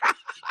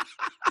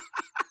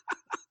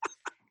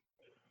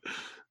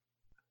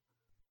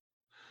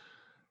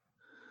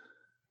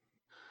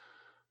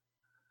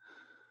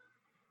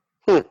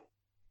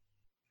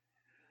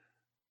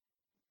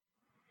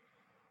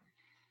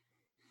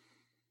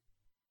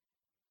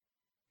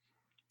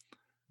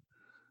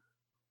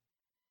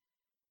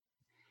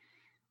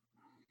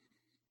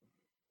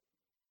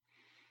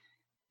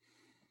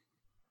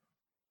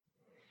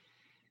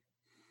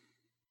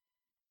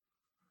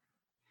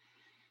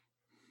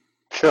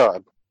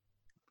 God.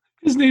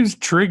 His name's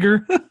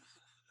Trigger.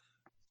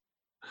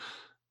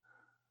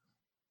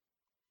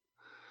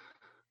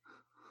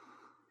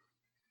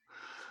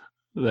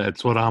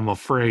 That's what I'm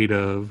afraid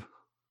of.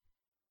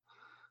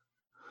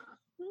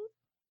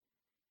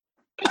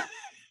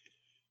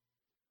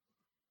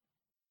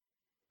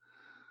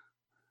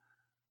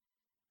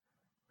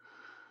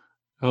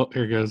 Oh,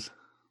 here goes.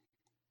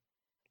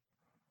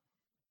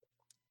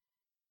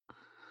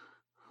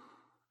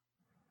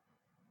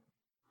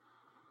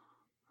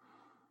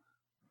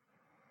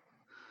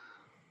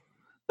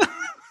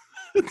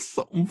 It's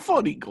something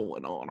funny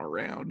going on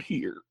around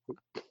here.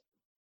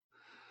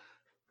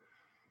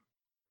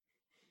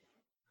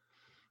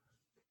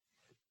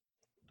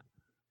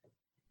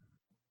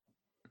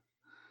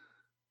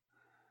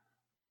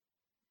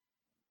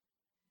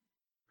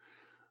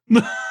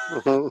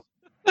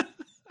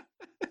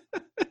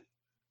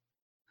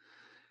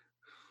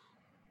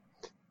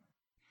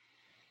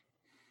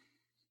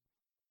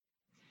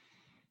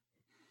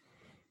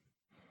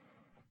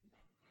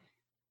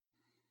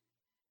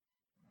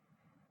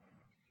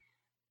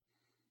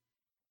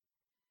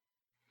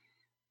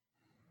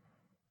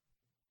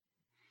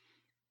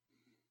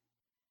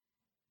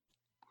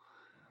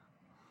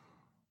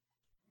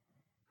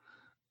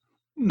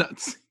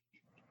 Nuts.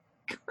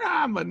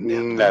 I'm a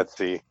nipple.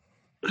 Nutsy.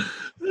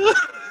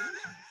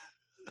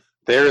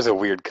 There's a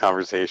weird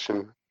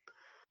conversation.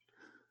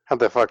 How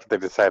the fuck did they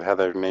decide how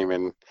they're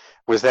naming?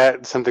 Was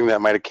that something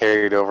that might have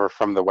carried over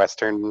from the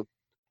Western? It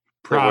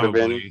would've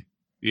been? Probably.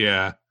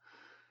 Yeah.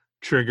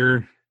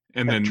 Trigger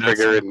and then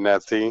Trigger Nutsy. and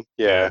Nutsy?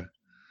 Yeah.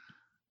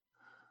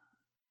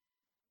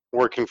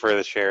 Working for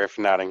the sheriff,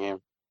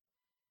 Nottingham.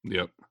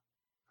 Yep.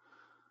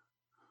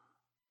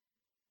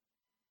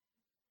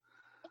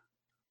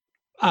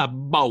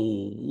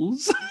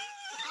 Balls.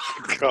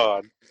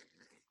 God.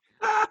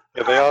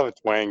 Yeah, they all have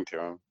a twang to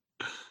them.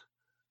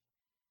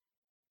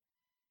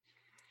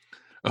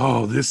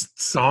 Oh, this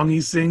song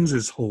he sings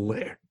is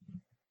hilarious.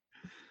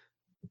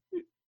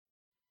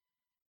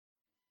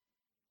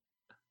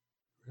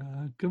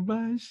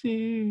 Rockabye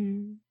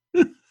share.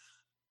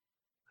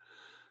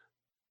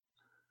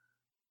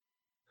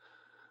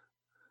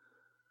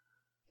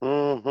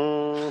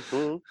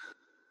 Mm-hmm.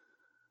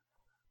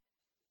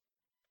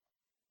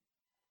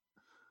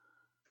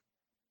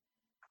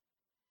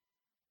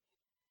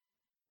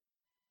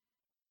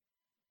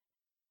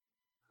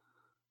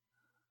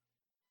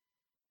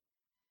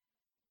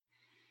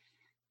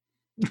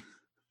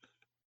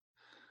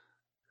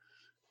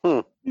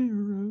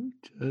 Hero,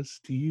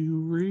 just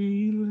you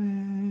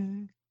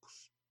relax.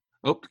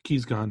 Oh, the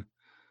key's gone.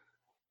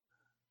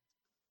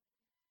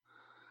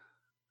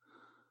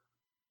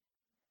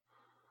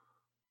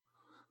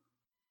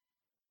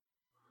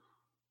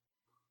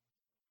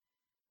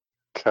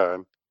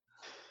 God.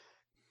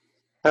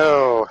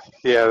 Oh,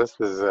 yeah, this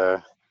is eh.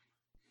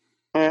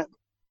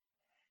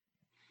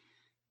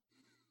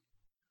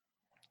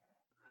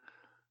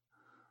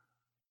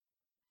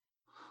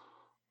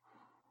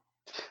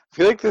 I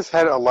feel like this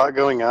had a lot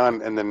going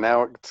on, and then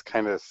now it's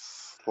kind of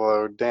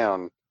slowed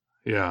down.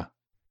 Yeah.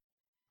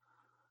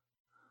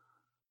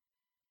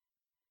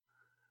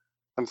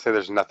 I'd say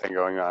there's nothing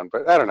going on,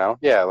 but I don't know.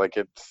 Yeah, like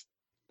it's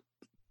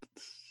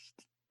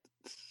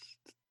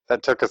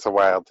that took us a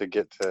while to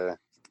get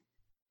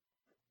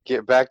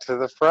back to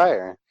the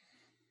Friar.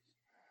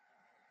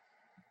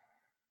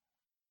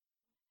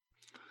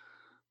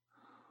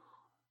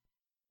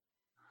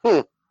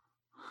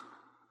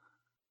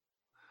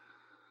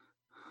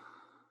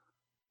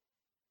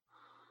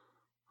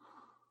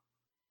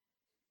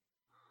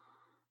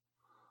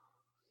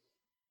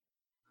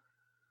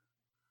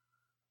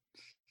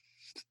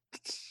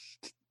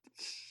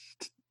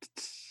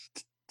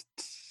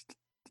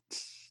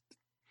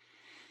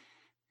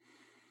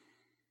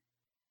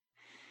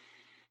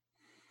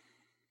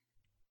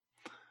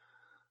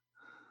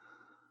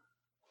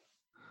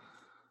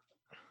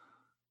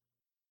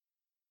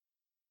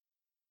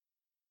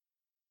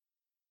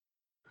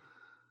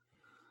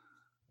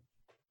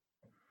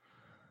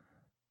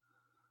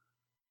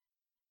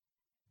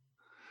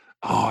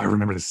 Oh, I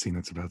remember the scene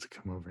that's about to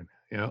come over.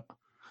 Yeah.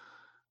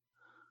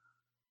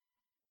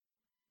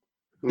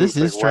 This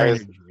It's is like, why trying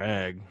is to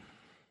drag.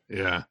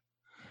 Yeah.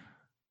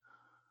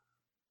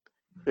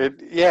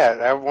 it?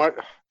 Yeah,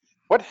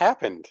 what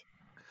happened?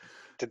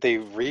 Did they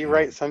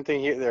rewrite something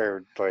here?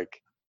 They're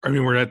like, I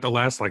mean, we're at the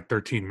last like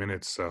 13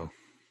 minutes, so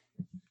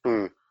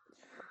hmm.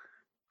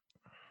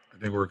 I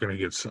think we're going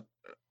to get some.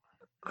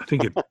 I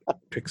think it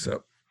picks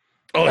up.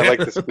 Oh, I yeah. like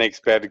the snake's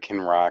bed can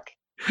rock.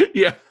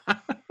 Yeah.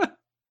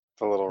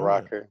 It's a little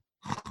rocker.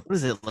 What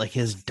is it, like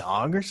his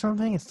dog or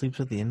something? It sleeps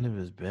at the end of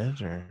his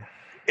bed, or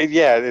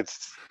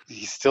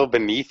He's still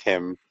beneath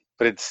him,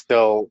 but it's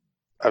still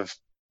of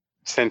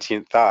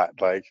sentient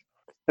thought. Like,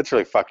 that's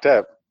really fucked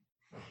up.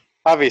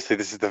 Obviously,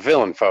 this is the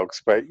villain,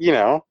 folks, but you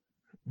know,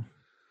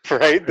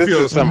 right? This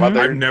is some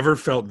other. I've never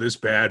felt this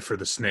bad for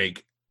the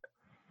snake.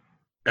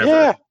 Ever.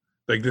 Yeah.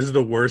 Like, this is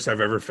the worst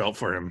I've ever felt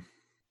for him.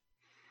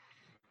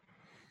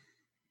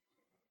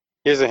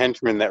 Here's a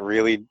henchman that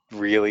really,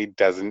 really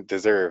doesn't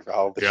deserve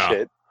all the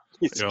shit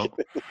he's getting.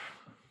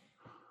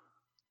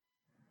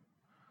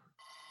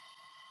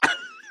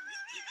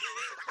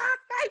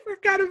 I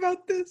forgot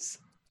about this.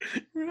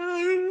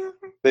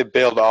 They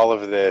build all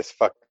of this.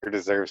 Fucker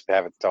deserves to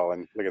have it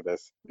stolen. Look at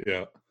this.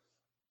 Yeah.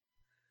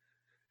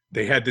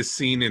 They had this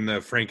scene in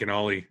the Frank and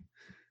Ollie.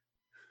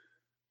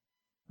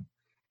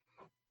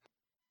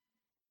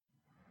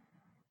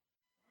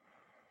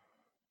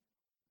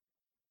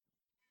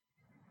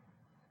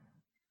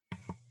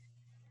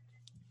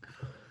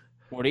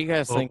 What do you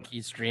guys think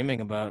he's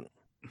dreaming about?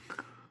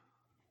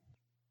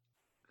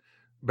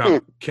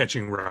 About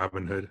catching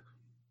Robin Hood.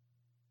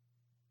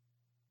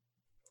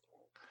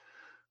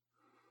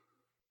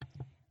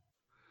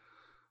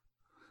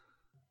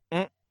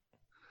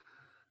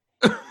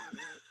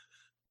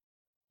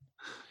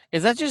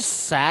 Is that just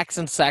sacks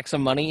and sacks of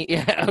money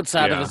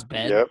outside of his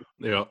bed?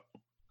 Yep.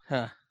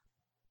 Huh.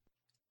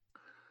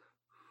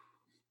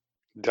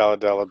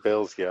 Dollar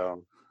bills,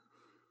 yo.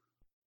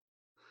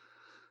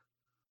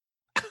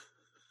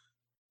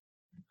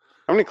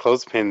 How many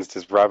clothespins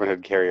does Robin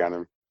Hood carry on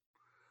him?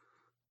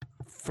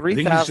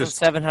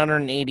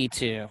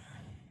 3,782.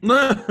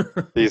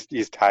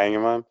 He's tying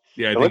him on.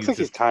 Yeah, it looks like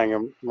he's tying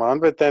him on,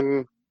 but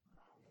then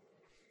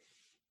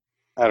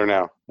I don't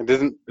know. It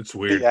doesn't. It's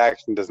weird. The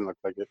action doesn't look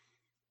like it.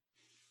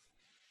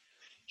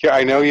 Here,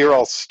 I know you're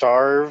all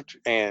starved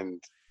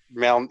and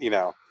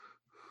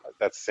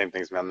that's the same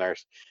thing as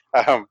malnourished.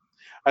 I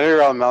know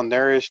you're all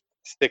malnourished,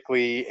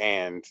 sickly,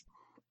 and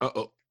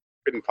Uh-oh.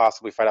 couldn't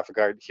possibly fight off a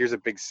guard. Here's a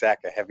big sack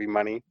of heavy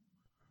money.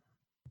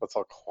 Let's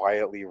all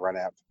quietly run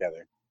out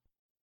together.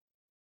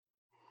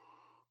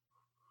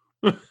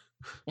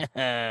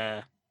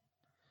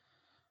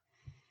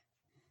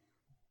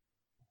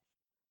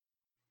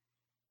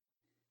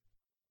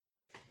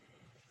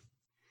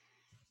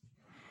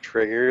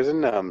 Triggers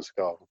and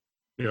numbskull.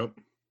 Yep.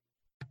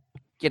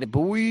 Get it,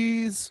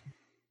 boys.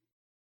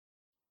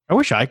 I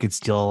wish I could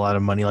steal a lot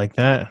of money like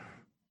that.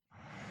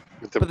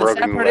 With a But the sad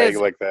broken part leg is-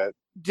 like that.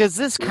 Does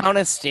this count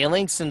as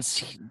stealing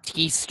since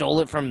he stole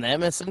it from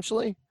them,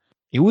 essentially?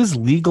 It was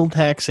legal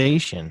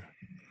taxation.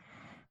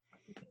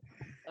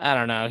 I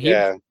don't know. He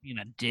Yeah. was being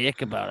a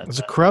dick about it. It's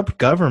a though. corrupt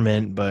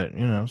government, but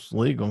it's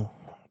legal.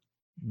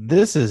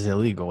 This is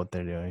illegal what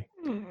they're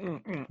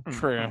doing.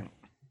 True.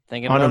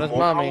 Thinking On a about his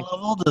moral mommy.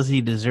 level, does he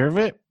deserve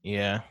it?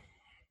 Yeah.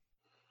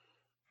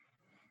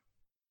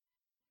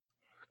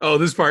 Oh,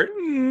 this part.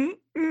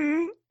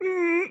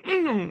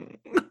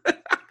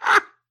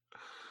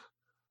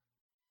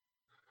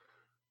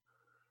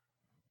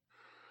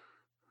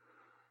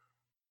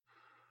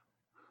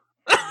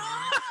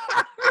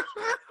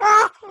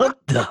 What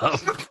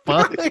the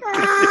fuck?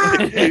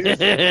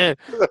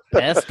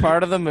 Best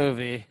part of the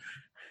movie.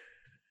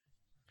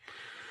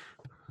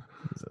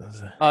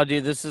 Oh,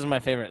 dude, this is my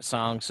favorite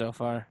song so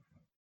far.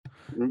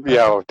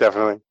 Yeah,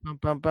 definitely.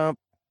 Bump, bump, bump.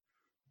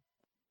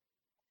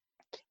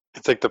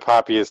 It's like the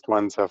poppiest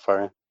one so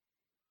far.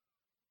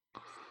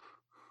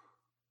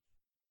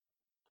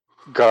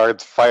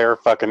 Guards, fire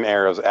fucking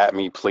arrows at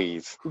me,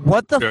 please.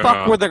 What the Yeah.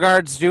 fuck were the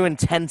guards doing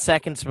 10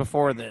 seconds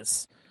before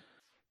this?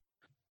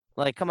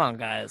 Like, come on,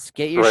 guys.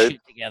 Get your Right.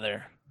 shit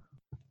together.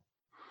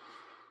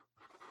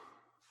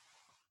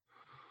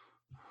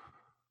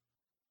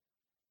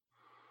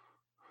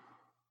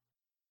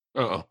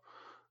 Uh-oh.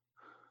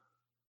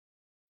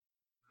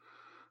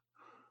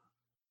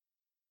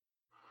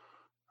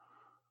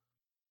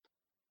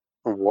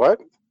 What?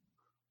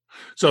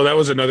 So that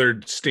was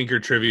another stinker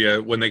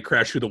trivia. When they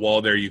crash through the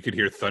wall there, you could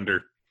hear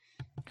thunder.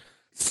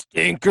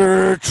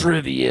 Stinker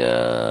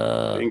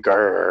trivia.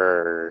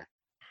 Grr.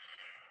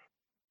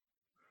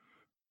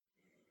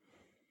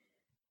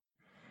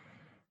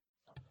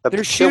 That's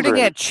They're shooting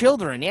children. at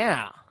children,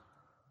 yeah.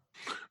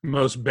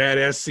 Most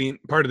badass scene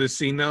part of this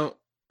scene though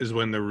is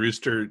when the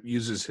rooster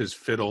uses his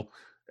fiddle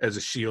as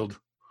a shield.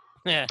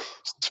 Yeah.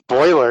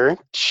 Spoiler.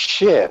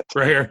 Shit.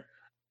 Right here.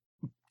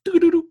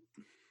 Doo-doo-doo.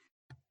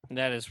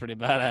 That is pretty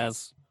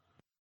badass.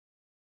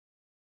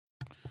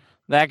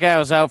 That guy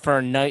was out for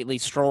a nightly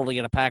stroll to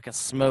get a pack of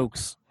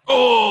smokes.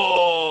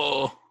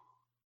 Oh,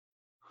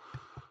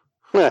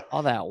 Heh,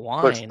 All that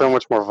looks wine. so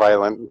much more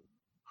violent.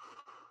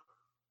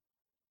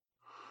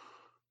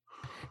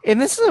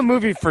 And this is a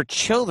movie for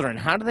children.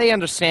 How do they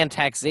understand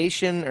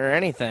taxation or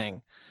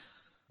anything?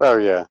 Oh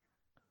yeah.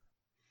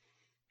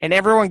 And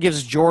everyone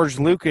gives George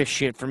Lucas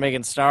shit for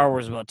making Star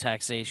Wars about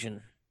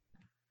taxation.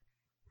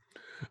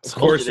 of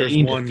course they there's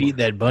need to one. feed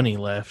that bunny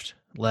left.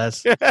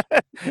 Less.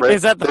 Right.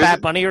 Is that the There's-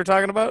 fat bunny you were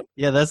talking about?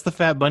 Yeah, that's the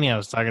fat bunny I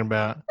was talking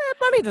about. That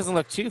bunny doesn't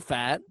look too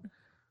fat.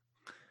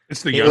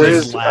 It's the It There was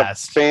youngest. is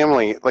last. a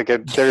family.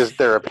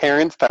 There are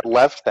parents that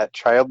left that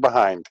child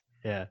behind.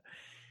 Yeah.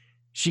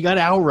 She got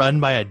outrun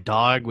by a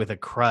dog with a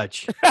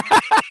crutch.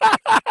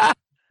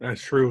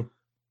 That's true.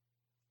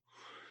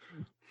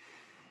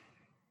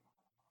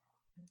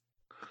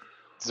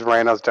 These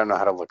rhinos don't know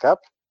how to look up.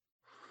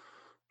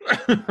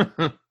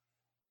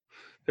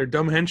 They're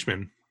dumb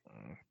henchmen.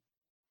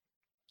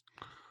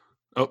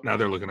 Oh, now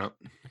they're looking up.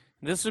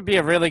 This would be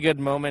a really good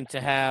moment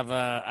to have,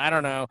 I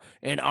don't know,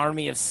 an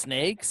army of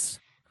snakes.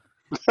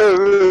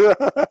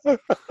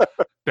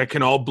 That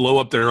can all blow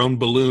up their own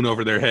balloon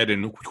over their head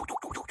and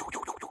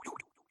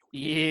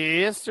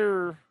Yes,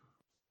 sir.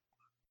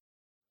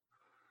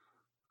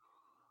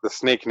 The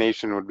Snake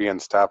Nation would be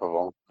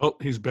unstoppable. oh,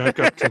 he's back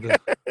up to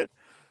the.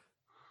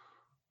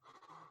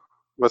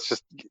 Let's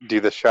just do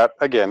the shot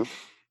again.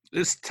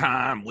 This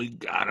time we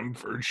got him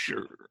for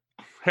sure.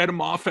 Head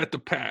him off at the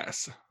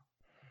pass.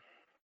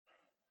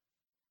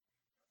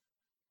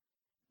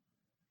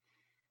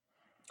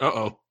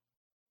 Uh-oh.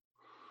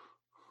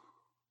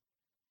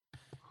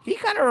 He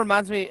kind of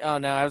reminds me. Oh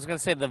no, I was gonna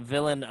say the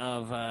villain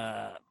of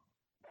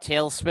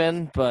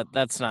Tailspin, but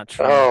that's not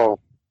true. Oh,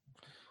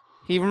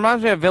 He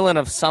reminds me of a villain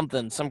of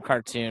something, some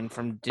cartoon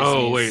from Disney.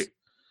 Oh, wait.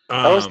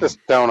 how is the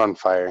stone on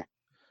fire?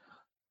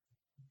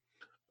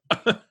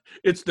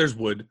 There's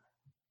wood.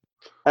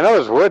 I know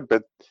there's wood,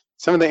 but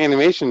some of the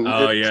animation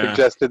Oh, it yeah.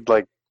 suggested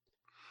like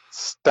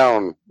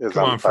stone is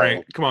Come on on, fire.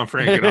 Frank. Come on,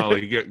 Frank and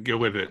Ollie. Get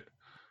with it.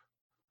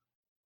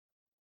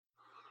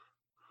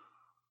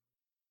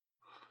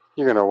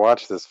 You're gonna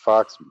watch this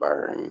fox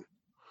burn.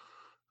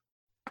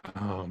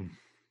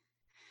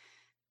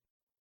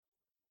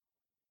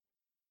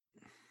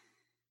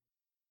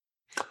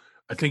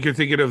 I think you're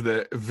thinking of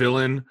the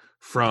villain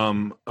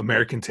from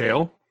American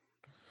Tail.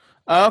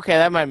 Oh, okay,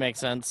 that might make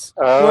sense.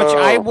 Oh. Which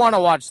I want to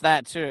watch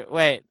that too.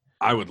 Wait,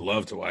 I would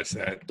love to watch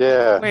that.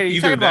 Yeah. are you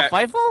Either talking about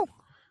Fievel?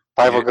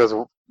 Five Yeah. goes.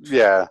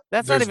 Yeah.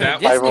 That's There's not even a that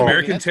Disney movie.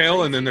 American That's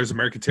Tail, and then crazy. there's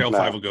American Tail. No.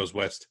 Five Goes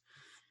West.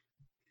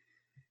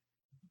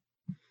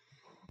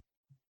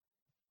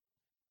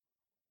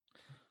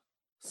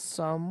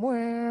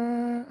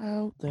 Somewhere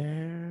out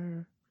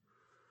there,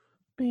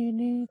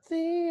 beneath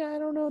the I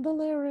don't know the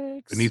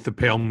lyrics. Beneath the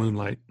Pale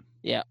Moonlight.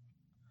 Yeah.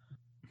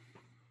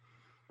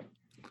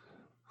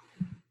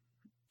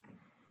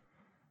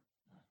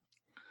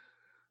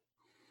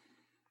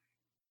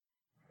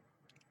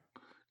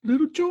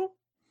 Little Joe.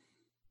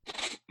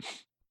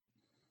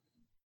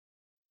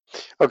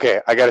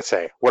 Okay, I gotta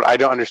say, what I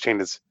don't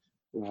understand is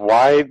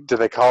why do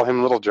they call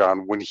him Little John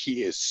when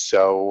he is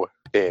so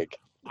big?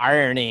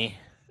 Irony.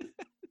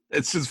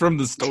 It's just from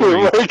the story.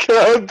 Like,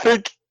 I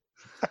think.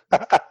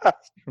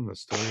 From the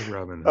story of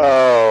Robin Hood.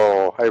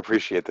 Oh, I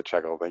appreciate the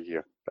chuckle. Thank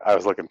you. I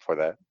was looking for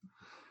that.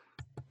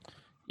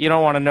 You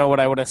don't want to know what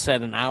I would have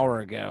said an hour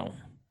ago.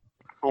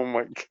 Oh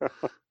my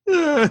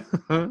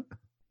god.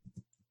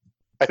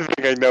 I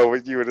think I know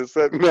what you would have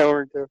said an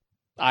hour ago.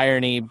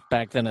 Irony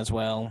back then as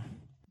well.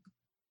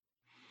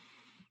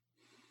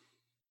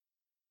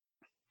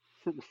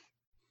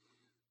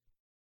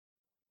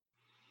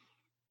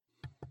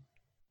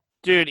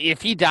 Dude,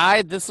 if he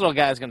died, this little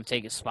guy's gonna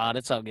take his spot.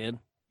 It's all good.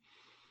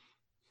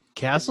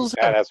 Castles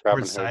Yeah, have that's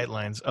forward Robin Hood.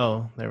 sightlines.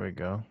 Oh, there we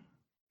go.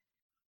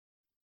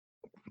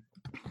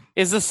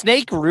 Is the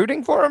snake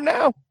rooting for him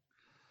now?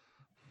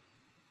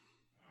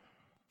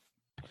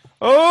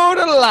 Oh,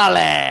 the lolly!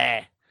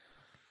 I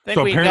think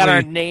So we got our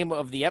apparently- name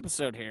of the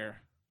episode here.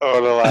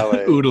 Oh, the lolly.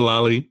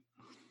 Oodalali.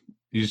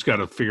 You just got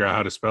to figure out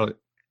how to spell it.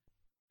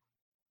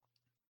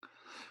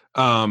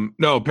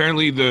 No,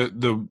 apparently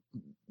the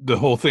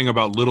whole thing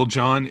about Little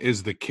John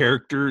is the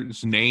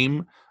character's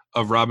name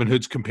of Robin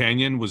Hood's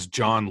companion was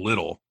John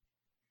Little.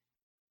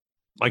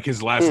 Like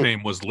his last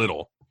name was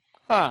Little.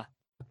 Huh.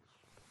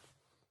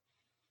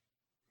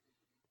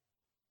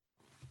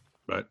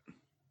 But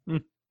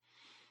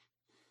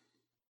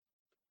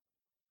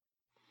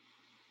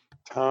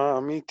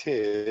Tommy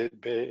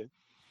Tidbit.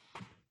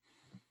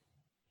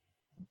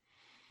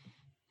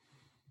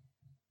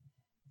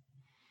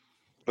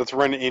 Let's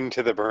run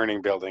into the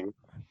burning building.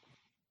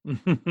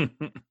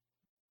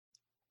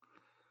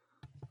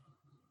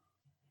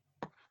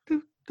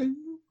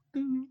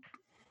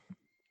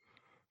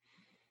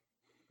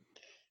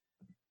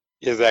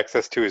 He has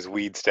access to his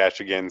weed stash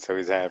again, so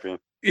he's happy.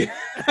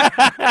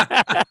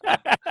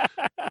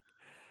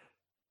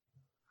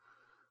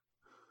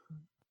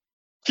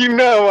 You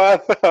know, I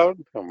thought.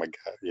 Oh my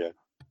god, yeah.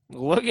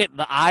 Look at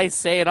the eyes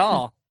say it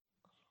all.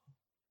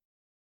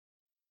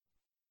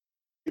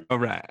 All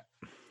right.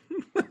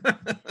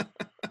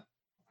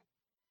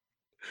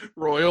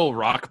 Royal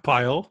Rock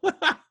Pile.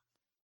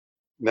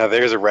 Now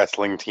there's a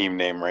wrestling team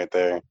name right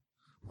there.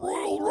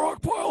 Royal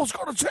Rock Pile's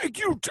gonna take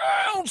you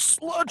down,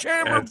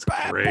 Sledgehammer That's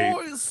bad great.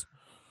 boys.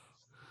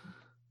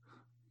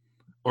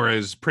 Or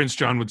as Prince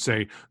John would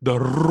say, the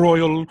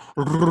Royal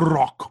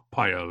Rock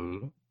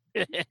Pile.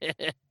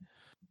 The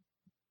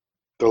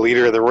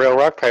leader of the Royal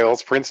Rock Pile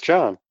is Prince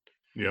John.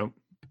 Yep.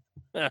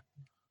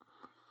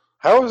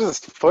 How was his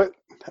foot?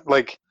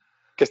 Like,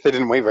 guess they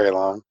didn't wait very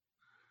long.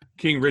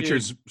 King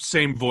Richard's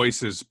same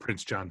voice as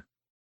Prince John.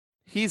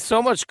 He's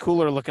so much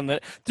cooler looking than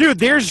dude.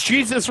 There's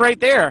Jesus right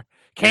there.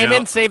 Came Yeah.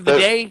 in, saved the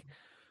There's- day.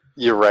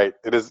 You're right.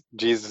 It is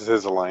Jesus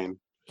is a line.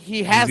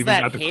 He has even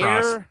that got the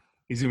hair. cross.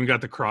 He's even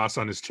got the cross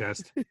on his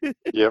chest.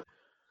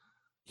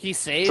 He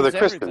saves they're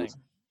everything. Christians.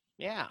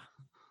 Yeah.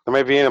 There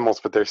might be animals,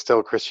 but they're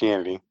still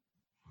Christianity.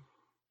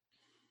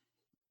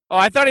 Oh,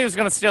 I thought he was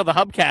gonna steal the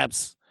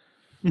hubcaps.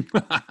 He's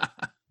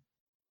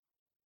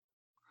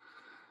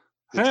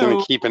Hello.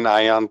 gonna keep an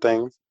eye on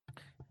things.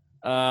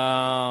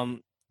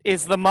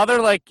 Is the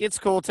mother like, it's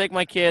cool, take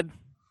my kid?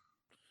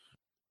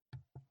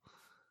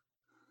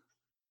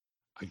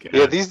 I guess.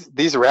 Yeah,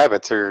 these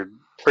rabbits are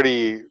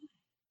pretty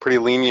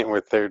lenient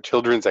with their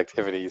children's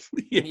activities.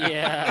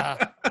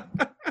 Yeah.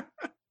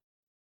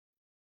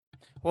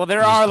 Well,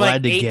 there Just are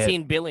like glad to get-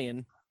 18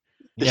 billion.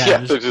 Yeah, Yeah,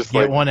 just, they're just get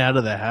like- one out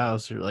of the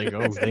house. You're like,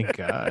 oh, thank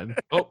God.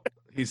 Oh,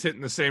 he's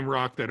hitting the same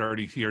rock that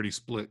he already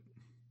split.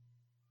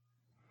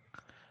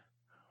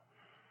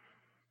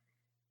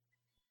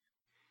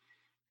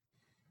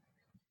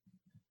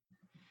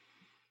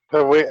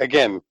 But wait,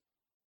 again,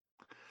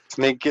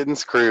 Snake getting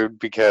screwed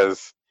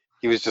because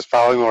he was just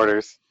following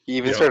orders. He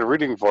even Yep. started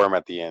rooting for him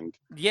at the end.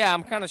 Yeah,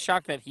 I'm kind of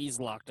shocked that he's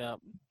locked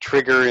up.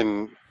 Trigger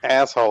and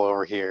Asshole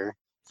over here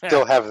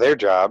still have their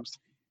jobs.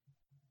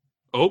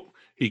 Oh,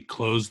 he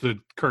closed the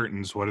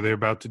curtains. What are they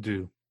about to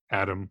do,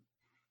 Adam?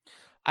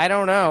 I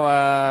don't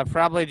know.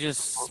 Probably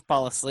just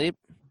fall asleep.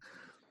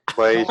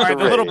 Play All right, the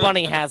charades. little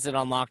bunny has it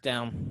on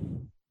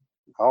lockdown.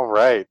 All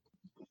right.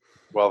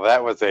 Well,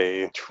 that was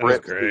a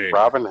trip to great.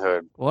 Robin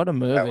Hood. What a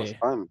That was movie.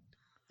 fun.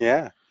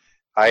 Yeah.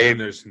 And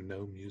there's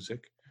no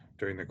music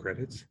during the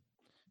credits.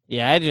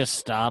 Yeah, I just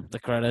stopped the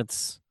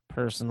credits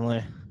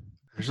personally.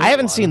 There's I a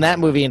haven't lot seen of that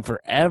them. movie in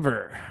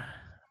forever.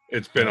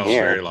 It's been a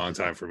Yeah. very long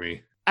time for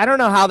me. I don't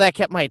know how that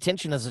kept my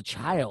attention as a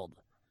child.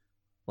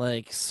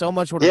 Like, so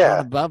much would have Yeah.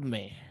 gone above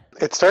me.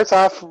 It starts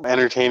off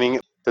entertaining.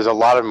 There's a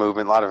lot of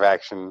movement, a lot of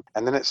action,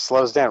 and then it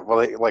slows down.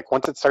 Well, like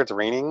once it starts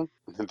raining,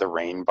 the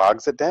rain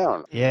bogs it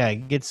down. Yeah,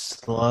 it gets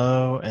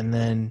slow, and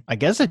then I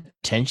guess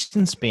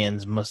attention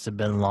spans must have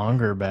been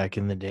longer back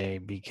in the day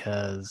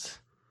because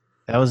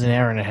that was an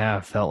hour and a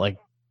half. Felt like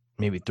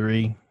maybe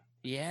 3.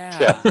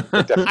 Yeah.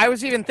 I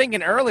was even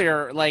thinking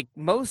earlier, like,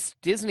 most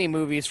Disney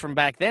movies from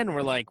back then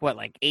were like, what,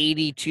 like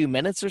 82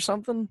 minutes or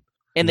something?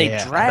 And they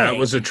Yeah, drag. That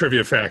was a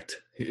trivia fact.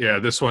 Yeah,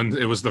 this one,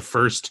 it was the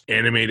first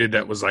animated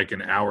that was like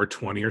an hour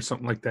 20 or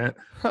something like that.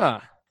 Huh.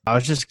 I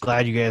was just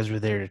glad you guys were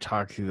there to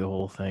talk through the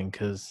whole thing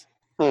because,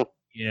 Hmm.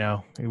 you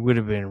know, it would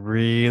have been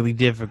really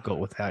difficult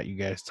without you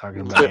guys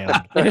talking about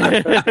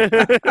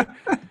animals.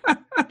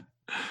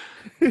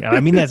 And I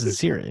mean that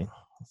sincerely.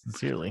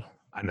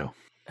 I know.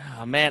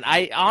 Oh, man.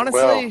 I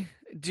honestly,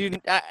 dude,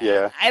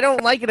 Yeah. I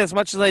don't like it as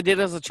much as I did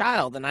as a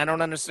child, and I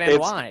don't understand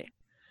It's- why.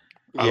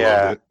 I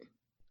Yeah. loved it.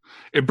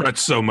 It brought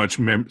so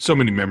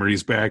many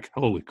memories back.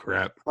 Holy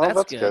crap. Well, That's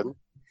that's good. good.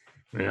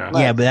 Yeah.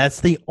 Nice. Yeah, but that's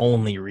the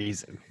only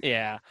reason.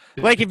 Yeah.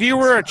 Like, if you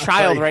were a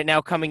child Like- right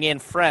now coming in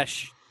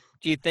fresh,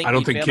 do you think I don't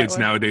you'd think feel that kids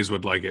way? nowadays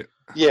would like it.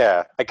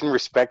 Yeah, I can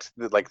respect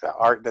the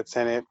art that's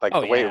in it, like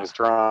Oh, the way yeah. it was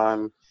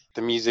drawn.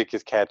 The music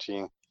is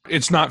catchy.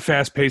 It's not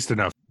fast paced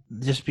enough.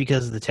 Just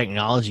because the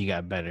technology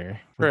got better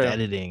with True.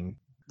 editing.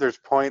 There's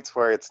points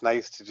where it's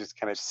nice to just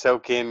kind of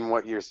soak in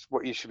what you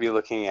should be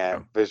looking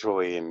at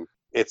visually, and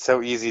it's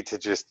so easy to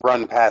just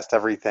run past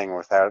everything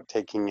without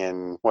taking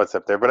in what's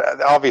up there.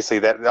 But obviously,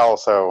 that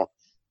also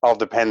all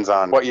depends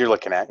on what you're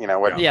looking at. You know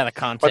what Yeah, the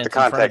content. what the in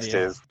front of context you.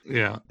 is.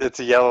 Yeah. It's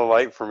a yellow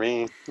light for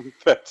me.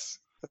 That's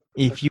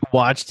If you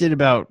watched it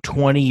about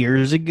 20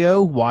 years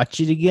ago, watch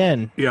it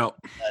again. Yeah.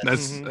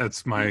 That's Mhm.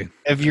 that's my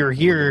If you're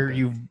here,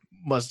 you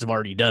must have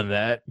already done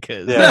that.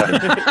 Cause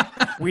Yeah.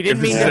 We didn't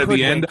If this mean is to at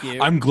the end, hoodwink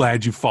you. I'm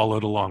glad you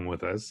followed along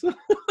with us.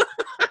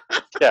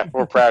 yeah,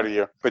 we're proud of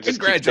you. But just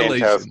keep staying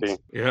Congratulations. toasty.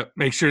 Yeah.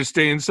 Make sure to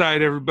stay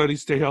inside, everybody.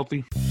 Stay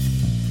healthy.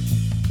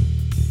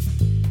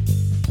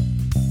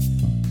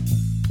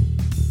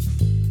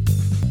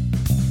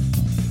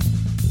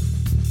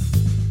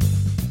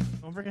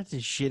 Don't forget to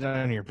shit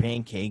on your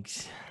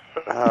pancakes.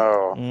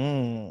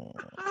 Oh.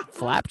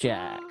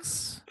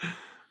 Flapjacks.